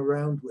poking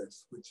around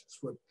with, which is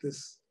what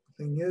this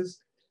thing is.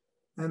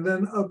 And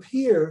then up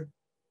here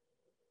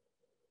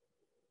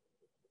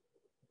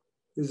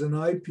is an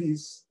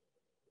eyepiece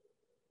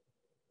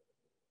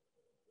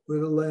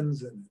with a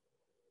lens in it.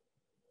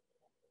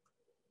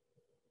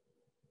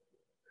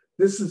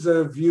 This is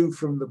a view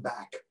from the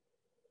back.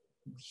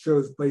 It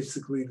shows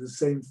basically the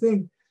same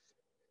thing,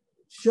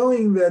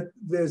 showing that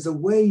there's a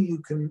way you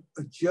can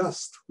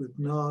adjust with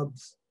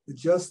knobs,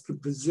 adjust the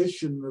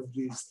position of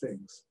these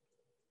things.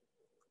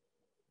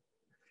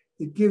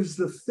 It gives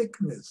the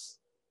thickness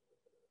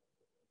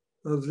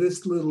of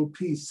this little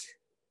piece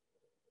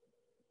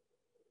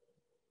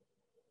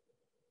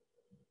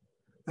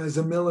as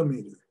a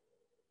millimeter.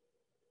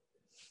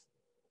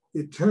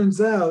 It turns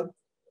out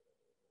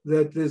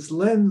that this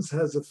lens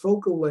has a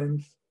focal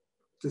length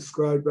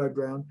described by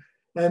Brown,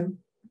 and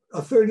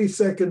a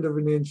 32nd of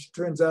an inch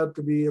turns out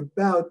to be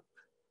about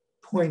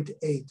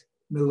 0.8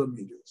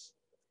 millimeters.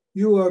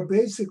 You are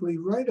basically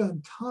right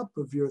on top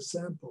of your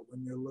sample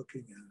when you're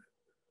looking at it.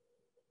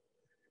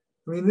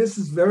 I mean, this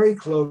is very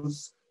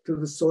close to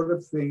the sort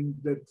of thing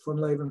that von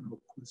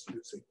Leeuwenhoek was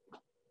using,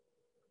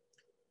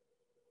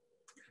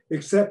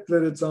 except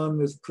that it's on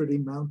this pretty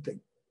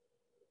mounting.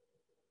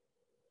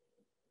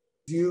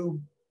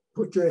 You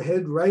put your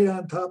head right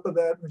on top of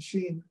that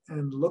machine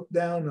and look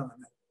down on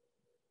it.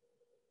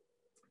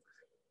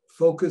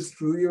 Focus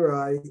through your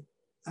eye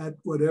at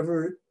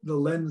whatever the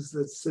lens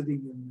that's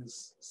sitting in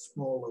this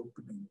small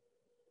opening.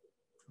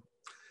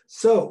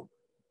 So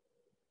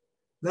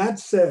that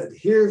said,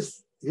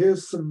 here's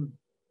some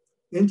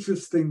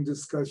interesting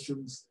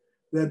discussions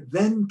that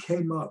then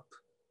came up.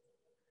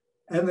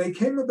 And they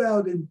came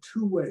about in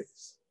two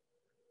ways.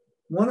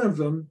 One of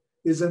them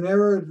is an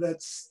error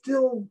that's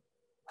still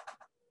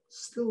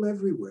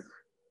everywhere.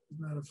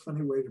 Not a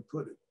funny way to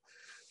put it.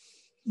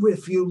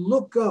 If you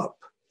look up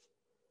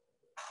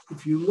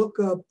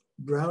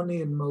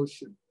Brownian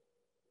motion,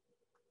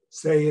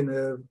 say in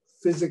a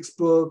physics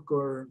book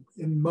or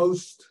in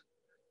most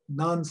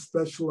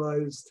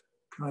non-specialized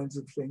kinds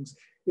of things,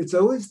 it's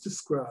always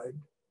described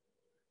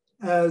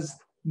as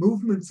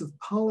movements of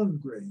pollen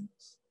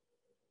grains.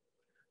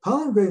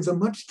 Pollen grains are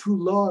much too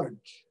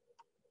large,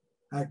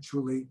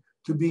 actually,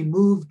 to be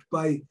moved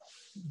by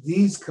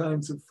these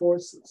kinds of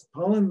forces.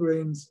 Pollen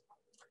grains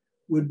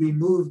would be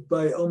moved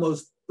by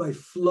almost by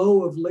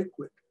flow of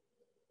liquid,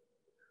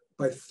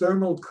 by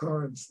thermal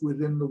currents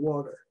within the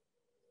water.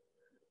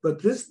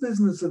 But this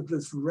business of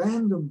this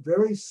random,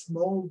 very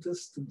small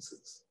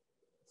distances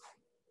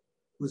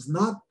was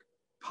not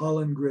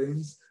pollen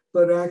grains,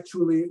 but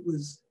actually it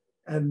was,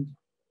 and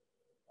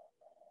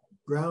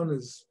Brown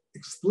is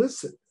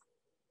explicit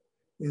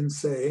in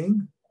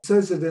saying,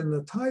 says it in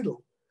the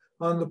title,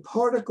 on the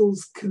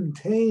particles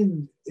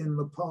contained in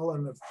the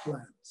pollen of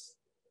plants.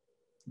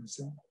 You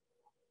see?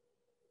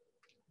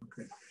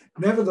 Okay.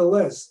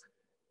 Nevertheless,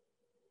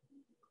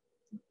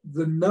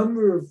 the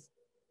number of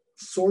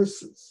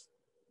sources,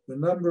 the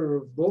number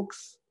of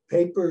books,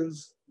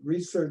 papers,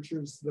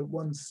 researchers that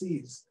one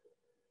sees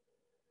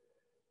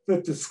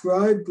that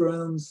describe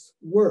Brown's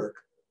work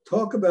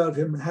talk about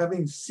him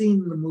having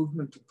seen the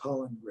movement of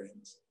pollen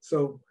grains.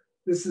 So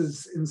this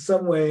is in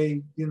some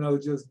way,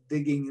 just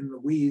digging in the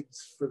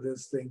weeds for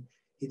this thing.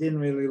 He didn't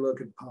really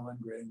look at pollen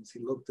grains. He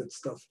looked at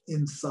stuff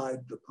inside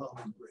the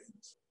pollen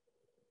grains.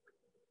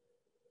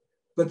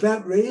 But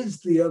that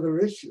raised the other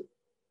issue,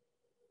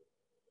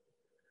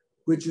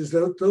 which is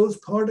that those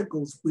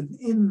particles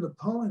within the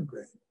pollen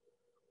grain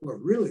were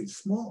really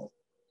small.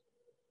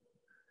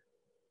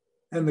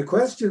 And the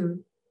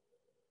question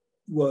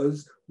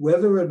was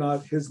whether or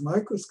not his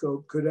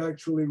microscope could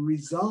actually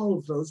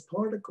resolve those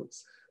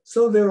particles.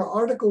 So there are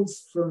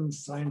articles from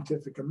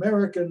Scientific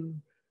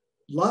American,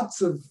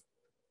 lots of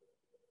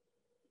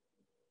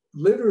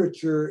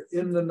literature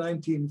in the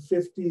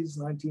 1950s,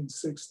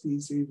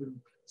 1960s,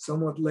 even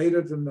somewhat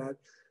later than that,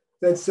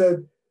 that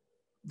said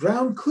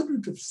Brown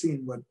couldn't have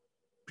seen what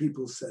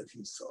people said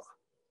he saw.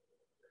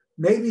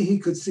 Maybe he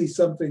could see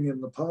something in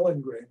the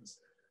pollen grains,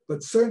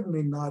 but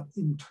certainly not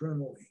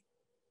internally.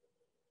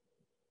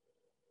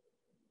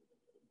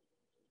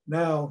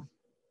 Now,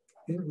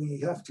 we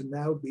have to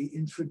now be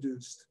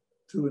introduced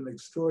to an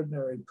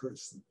extraordinary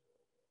person,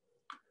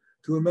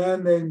 to a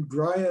man named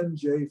Brian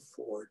J.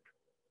 Ford.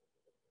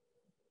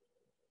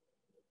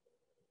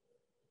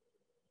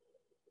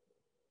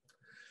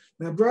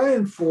 Now,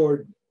 Brian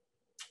Ford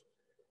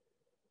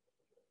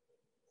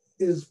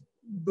is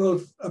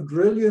both a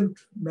brilliant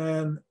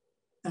man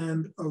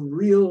and a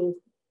real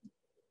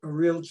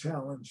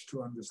challenge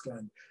to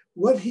understand.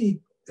 What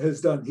he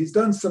has done, he's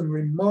done some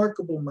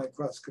remarkable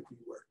microscopy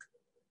work.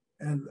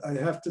 And I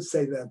have to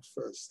say that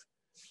first.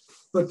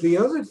 But the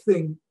other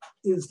thing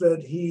is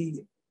that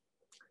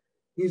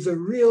he's a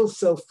real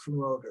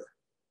self-promoter.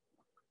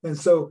 And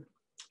so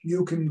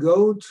you can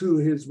go to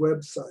his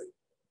website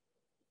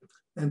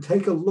and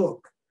take a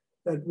look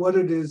at what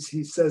it is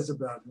he says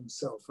about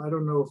himself. I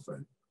don't know if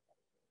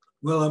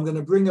I'm going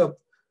to bring up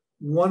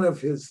one of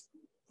his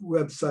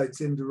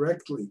websites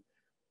indirectly,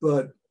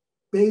 but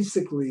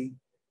basically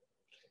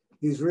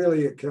he's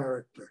really a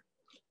character.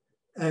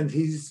 And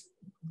he's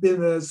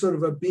been a sort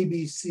of a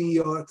BBC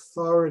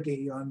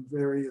authority on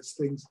various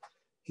things.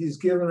 He's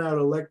given out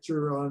a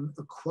lecture on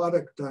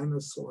aquatic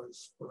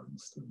dinosaurs, for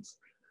instance.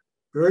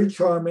 Very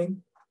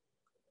charming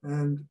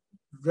and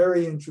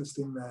very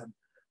interesting man.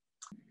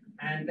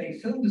 And they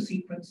filmed a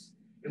sequence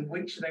in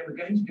which they were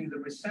going to do the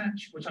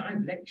research, which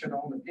I've lectured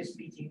on at this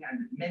meeting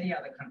and many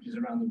other countries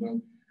around the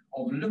world,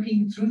 of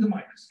looking through the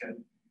microscope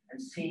and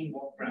seeing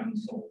what Brown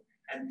saw.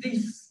 And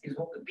this is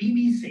what the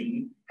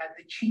BBC had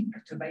the cheek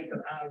to make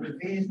of our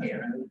revered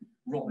hero,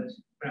 Robert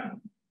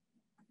Brown.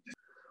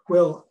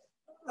 Well,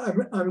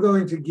 I'm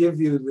going to give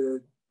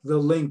you the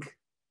link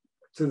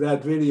to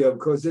that video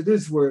because it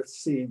is worth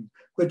seeing.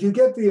 But you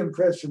get the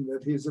impression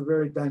that he's a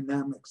very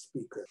dynamic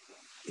speaker.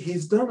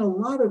 He's done a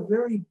lot of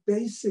very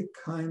basic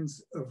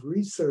kinds of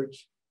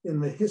research in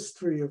the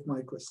history of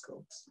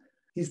microscopes.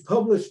 He's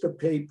published a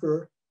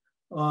paper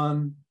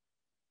on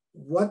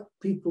what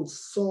people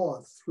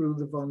saw through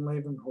the von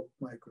Leeuwenhoek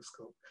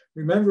microscope.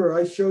 Remember,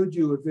 I showed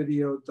you a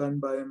video done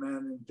by a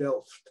man in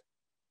Delft,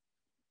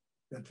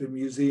 at the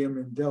museum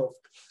in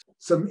Delft,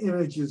 some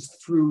images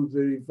through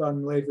the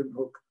von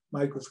Leeuwenhoek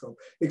microscope,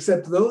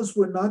 except those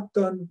were not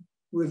done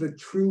with a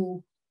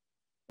true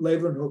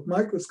Leeuwenhoek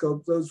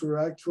microscope. Those were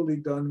actually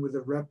done with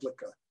a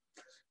replica.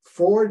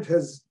 Ford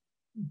has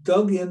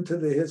dug into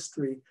the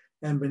history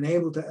and been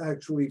able to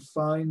actually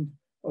find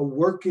a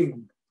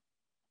working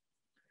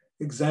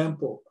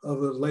example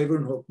of a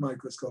Leeuwenhoek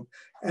microscope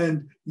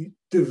and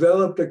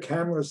developed a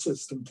camera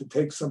system to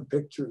take some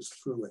pictures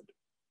through it.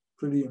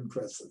 Pretty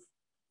impressive.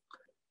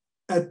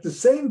 At the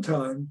same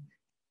time,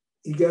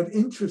 he got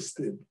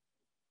interested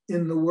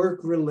in the work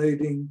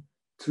relating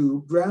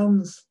to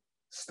Brown's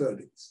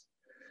studies.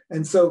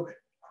 And so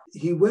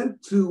he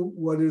went to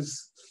what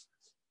is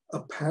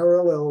a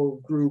parallel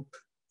group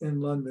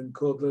in London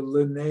called the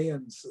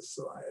Linnaean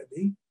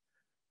Society.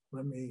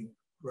 Let me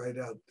write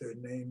out their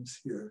names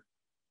here.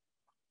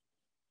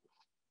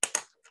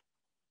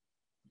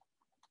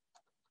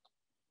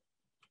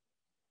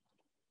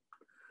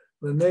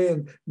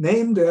 Linnaean,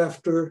 named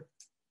after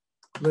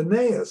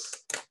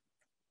Linnaeus.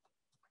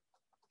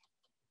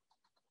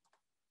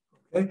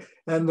 Okay?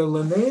 And the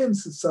Linnaean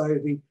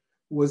Society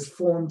was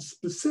formed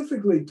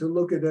specifically to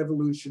look at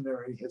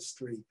evolutionary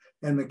history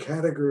and the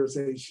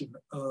categorization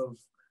of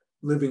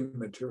living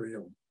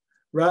material,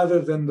 rather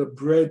than the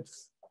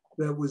breadth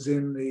that was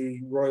in the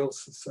Royal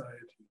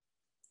Society.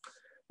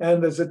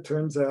 And as it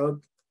turns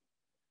out,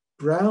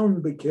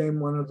 Brown became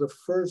one of the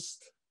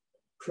first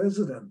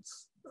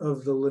presidents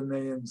of the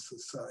Linnaean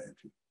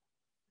Society.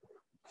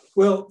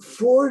 Well,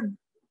 Ford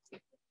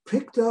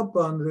picked up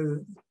on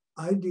the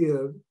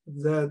idea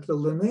that the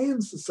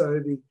Linnaean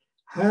Society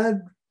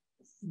had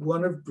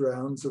one of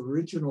Brown's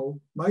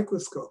original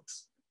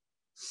microscopes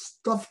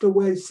stuffed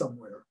away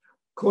somewhere.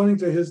 According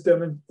to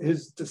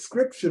his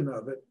description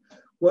of it,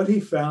 what he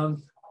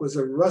found was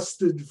a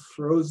rusted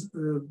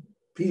frozen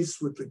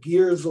piece with the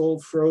gears all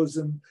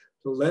frozen,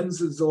 the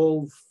lenses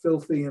all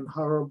filthy and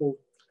horrible.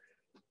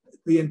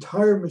 The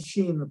entire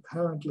machine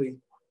apparently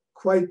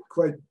quite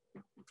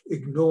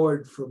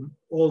ignored from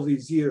all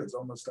these years,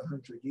 almost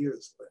 100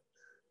 years, but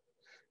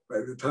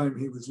by the time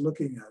he was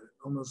looking at it,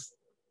 almost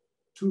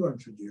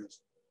 200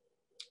 years.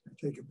 I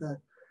take it back.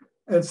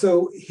 And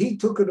so he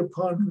took it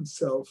upon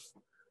himself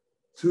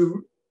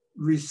to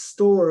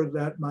restore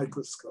that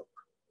microscope.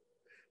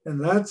 And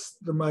that's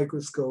the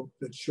microscope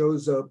that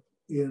shows up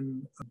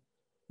in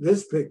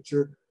this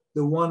picture,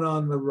 the one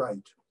on the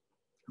right,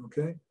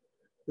 okay?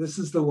 This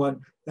is the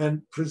one,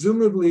 and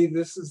presumably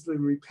this is the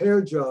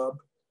repair job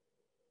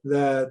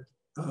that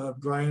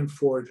Brian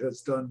Ford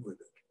has done with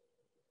it.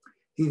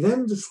 He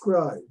then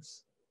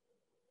describes,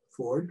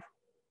 Ford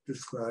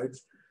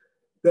describes,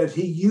 that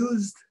he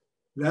used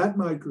that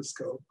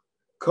microscope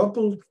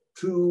coupled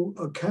to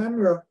a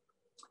camera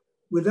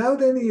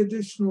without any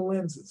additional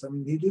lenses. I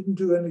mean, he didn't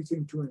do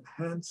anything to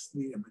enhance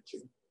the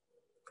imaging,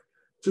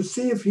 to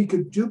see if he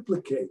could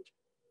duplicate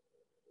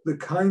the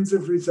kinds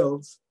of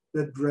results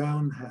that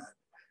Brown had.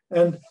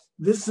 And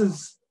this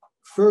is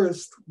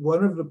first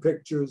one of the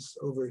pictures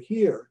over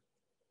here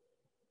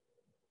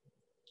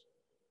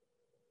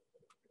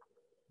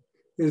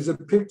is a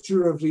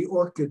picture of the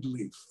orchid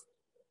leaf.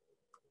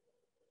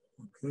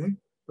 Okay,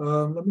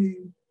 let me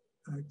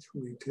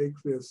actually take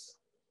this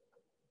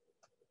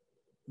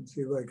and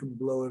see if I can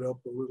blow it up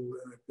a little.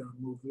 I'm going to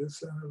move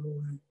this out of the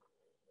way.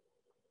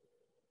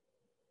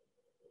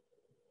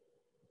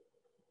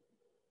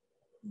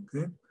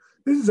 Okay,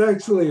 this is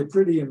actually a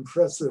pretty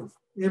impressive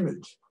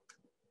image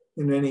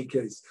in any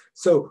case.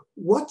 So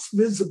what's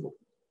visible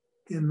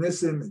in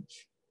this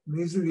image? And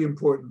these are the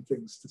important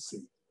things to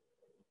see.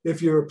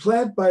 If you're a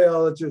plant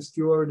biologist,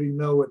 you already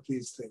know what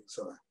these things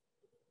are.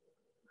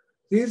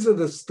 These are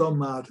the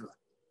stomata.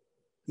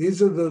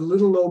 These are the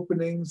little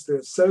openings.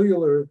 They're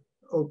cellular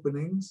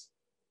openings.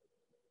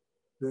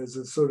 There's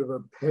a sort of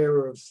a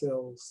pair of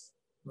cells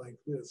like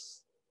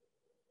this.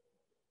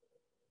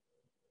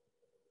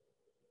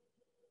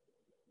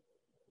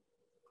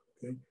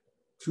 Okay,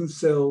 two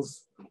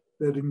cells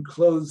that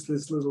enclose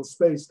this little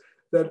space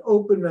that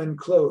open and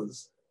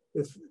close.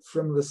 If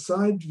from the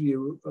side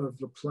view of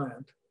the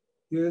plant,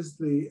 here's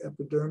the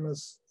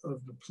epidermis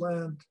of the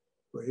plant,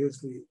 or here's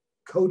the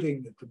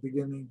coating at the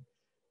beginning,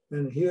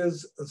 and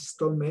here's a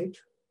stomate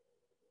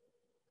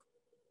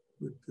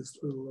with this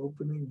little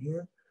opening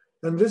here.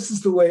 And this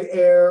is the way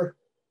air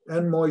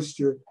and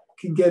moisture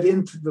can get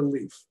into the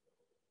leaf.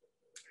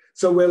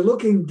 So we're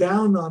looking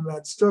down on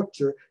that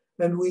structure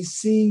and we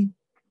see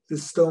the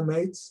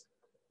stomates,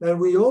 and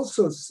we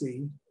also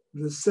see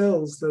the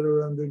cells that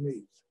are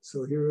underneath.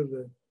 So here are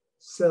the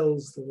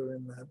cells that are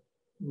in that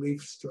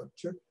leaf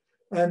structure.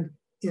 And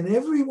in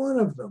every one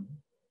of them,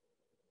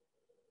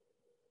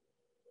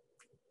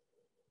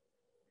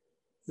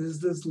 is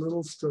this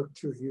little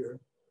structure here,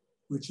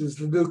 which is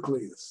the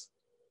nucleus.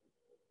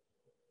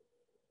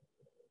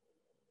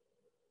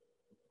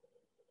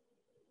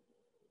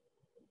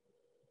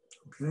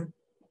 Okay?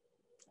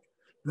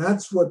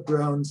 That's what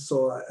Brown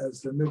saw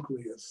as the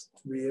nucleus,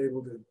 to be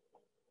able to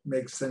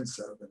make sense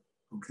of it.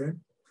 Okay?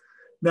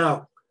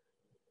 Now,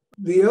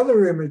 the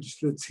other image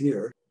that's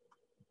here,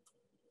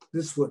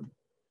 this one,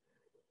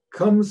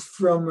 comes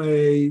from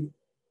a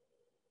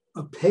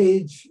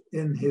page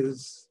in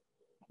his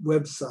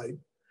website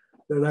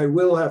that I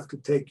will have to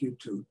take you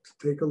to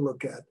take a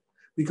look at.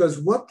 Because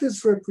what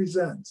this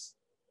represents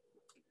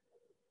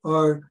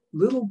are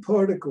little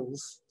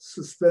particles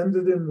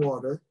suspended in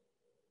water.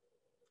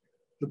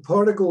 The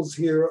particles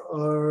here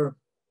are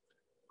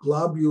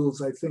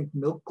globules, I think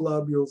milk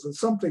globules or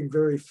something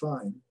very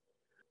fine.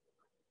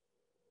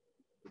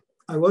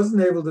 I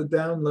wasn't able to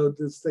download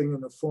this thing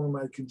in a form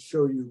I can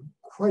show you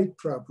quite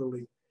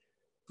properly,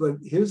 but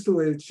here's the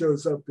way it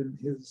shows up in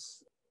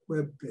his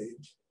web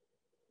page.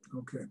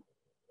 Okay,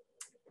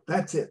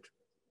 that's it.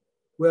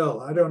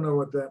 Well, I don't know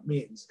what that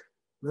means.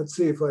 Let's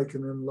see if I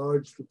can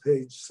enlarge the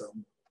page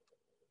some.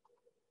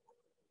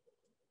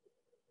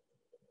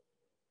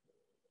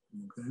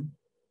 Okay.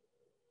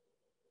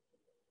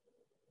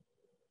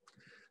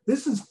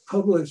 This is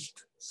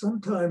published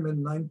sometime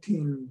in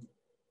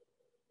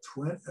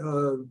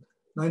 1992,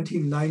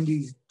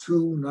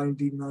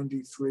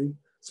 1993,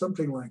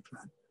 something like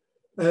that.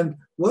 And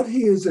what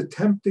he is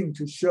attempting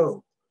to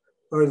show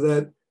are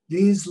that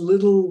these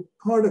little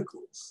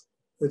particles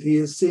that he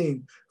is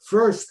seeing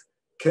first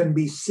can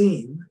be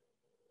seen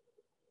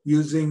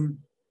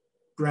using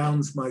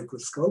Brown's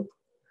microscope,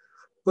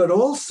 but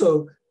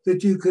also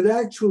that you could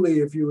actually,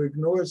 if you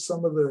ignore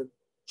some of the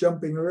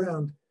jumping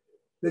around,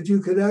 that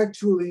you could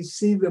actually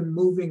see them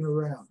moving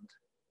around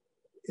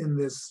in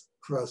this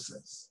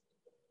process.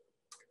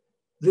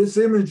 This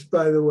image,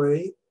 by the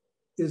way,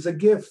 is a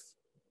GIF,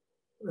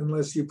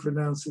 unless you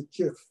pronounce it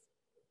GIF.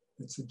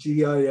 It's a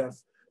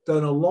GIF,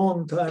 done a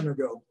long time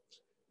ago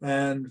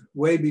and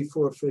way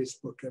before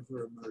Facebook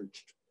ever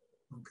emerged,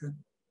 okay?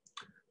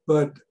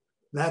 But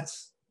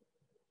that's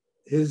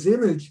his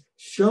image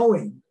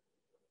showing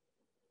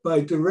by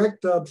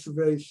direct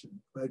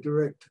observation, by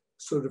direct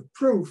sort of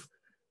proof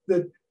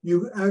that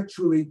you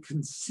actually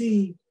can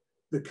see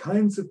the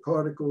kinds of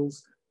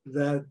particles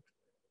that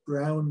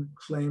Brown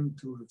claimed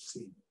to have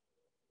seen.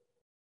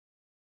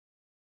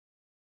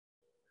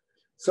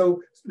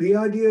 So the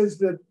idea is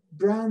that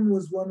Brown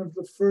was one of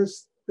the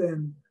first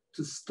then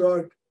to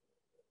start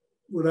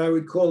what I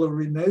would call a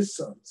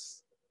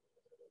renaissance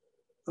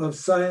of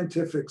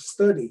scientific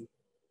study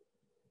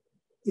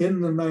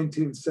in the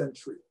 19th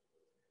century,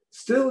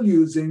 still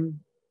using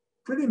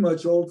pretty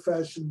much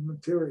old-fashioned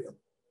material.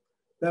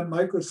 That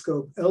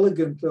microscope,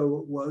 elegant though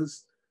it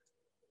was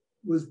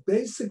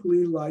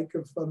basically like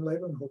a von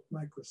Leeuwenhoek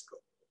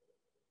microscope,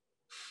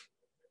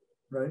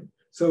 right?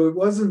 So it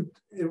wasn't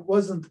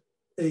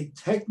a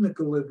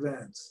technical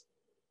advance.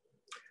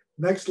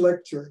 Next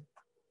lecture,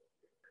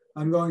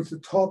 I'm going to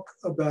talk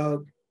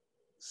about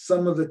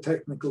some of the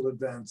technical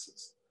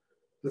advances.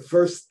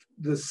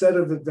 The set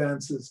of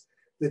advances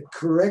that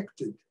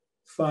corrected,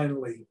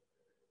 finally,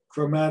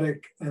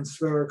 chromatic and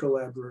spherical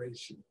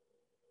aberration.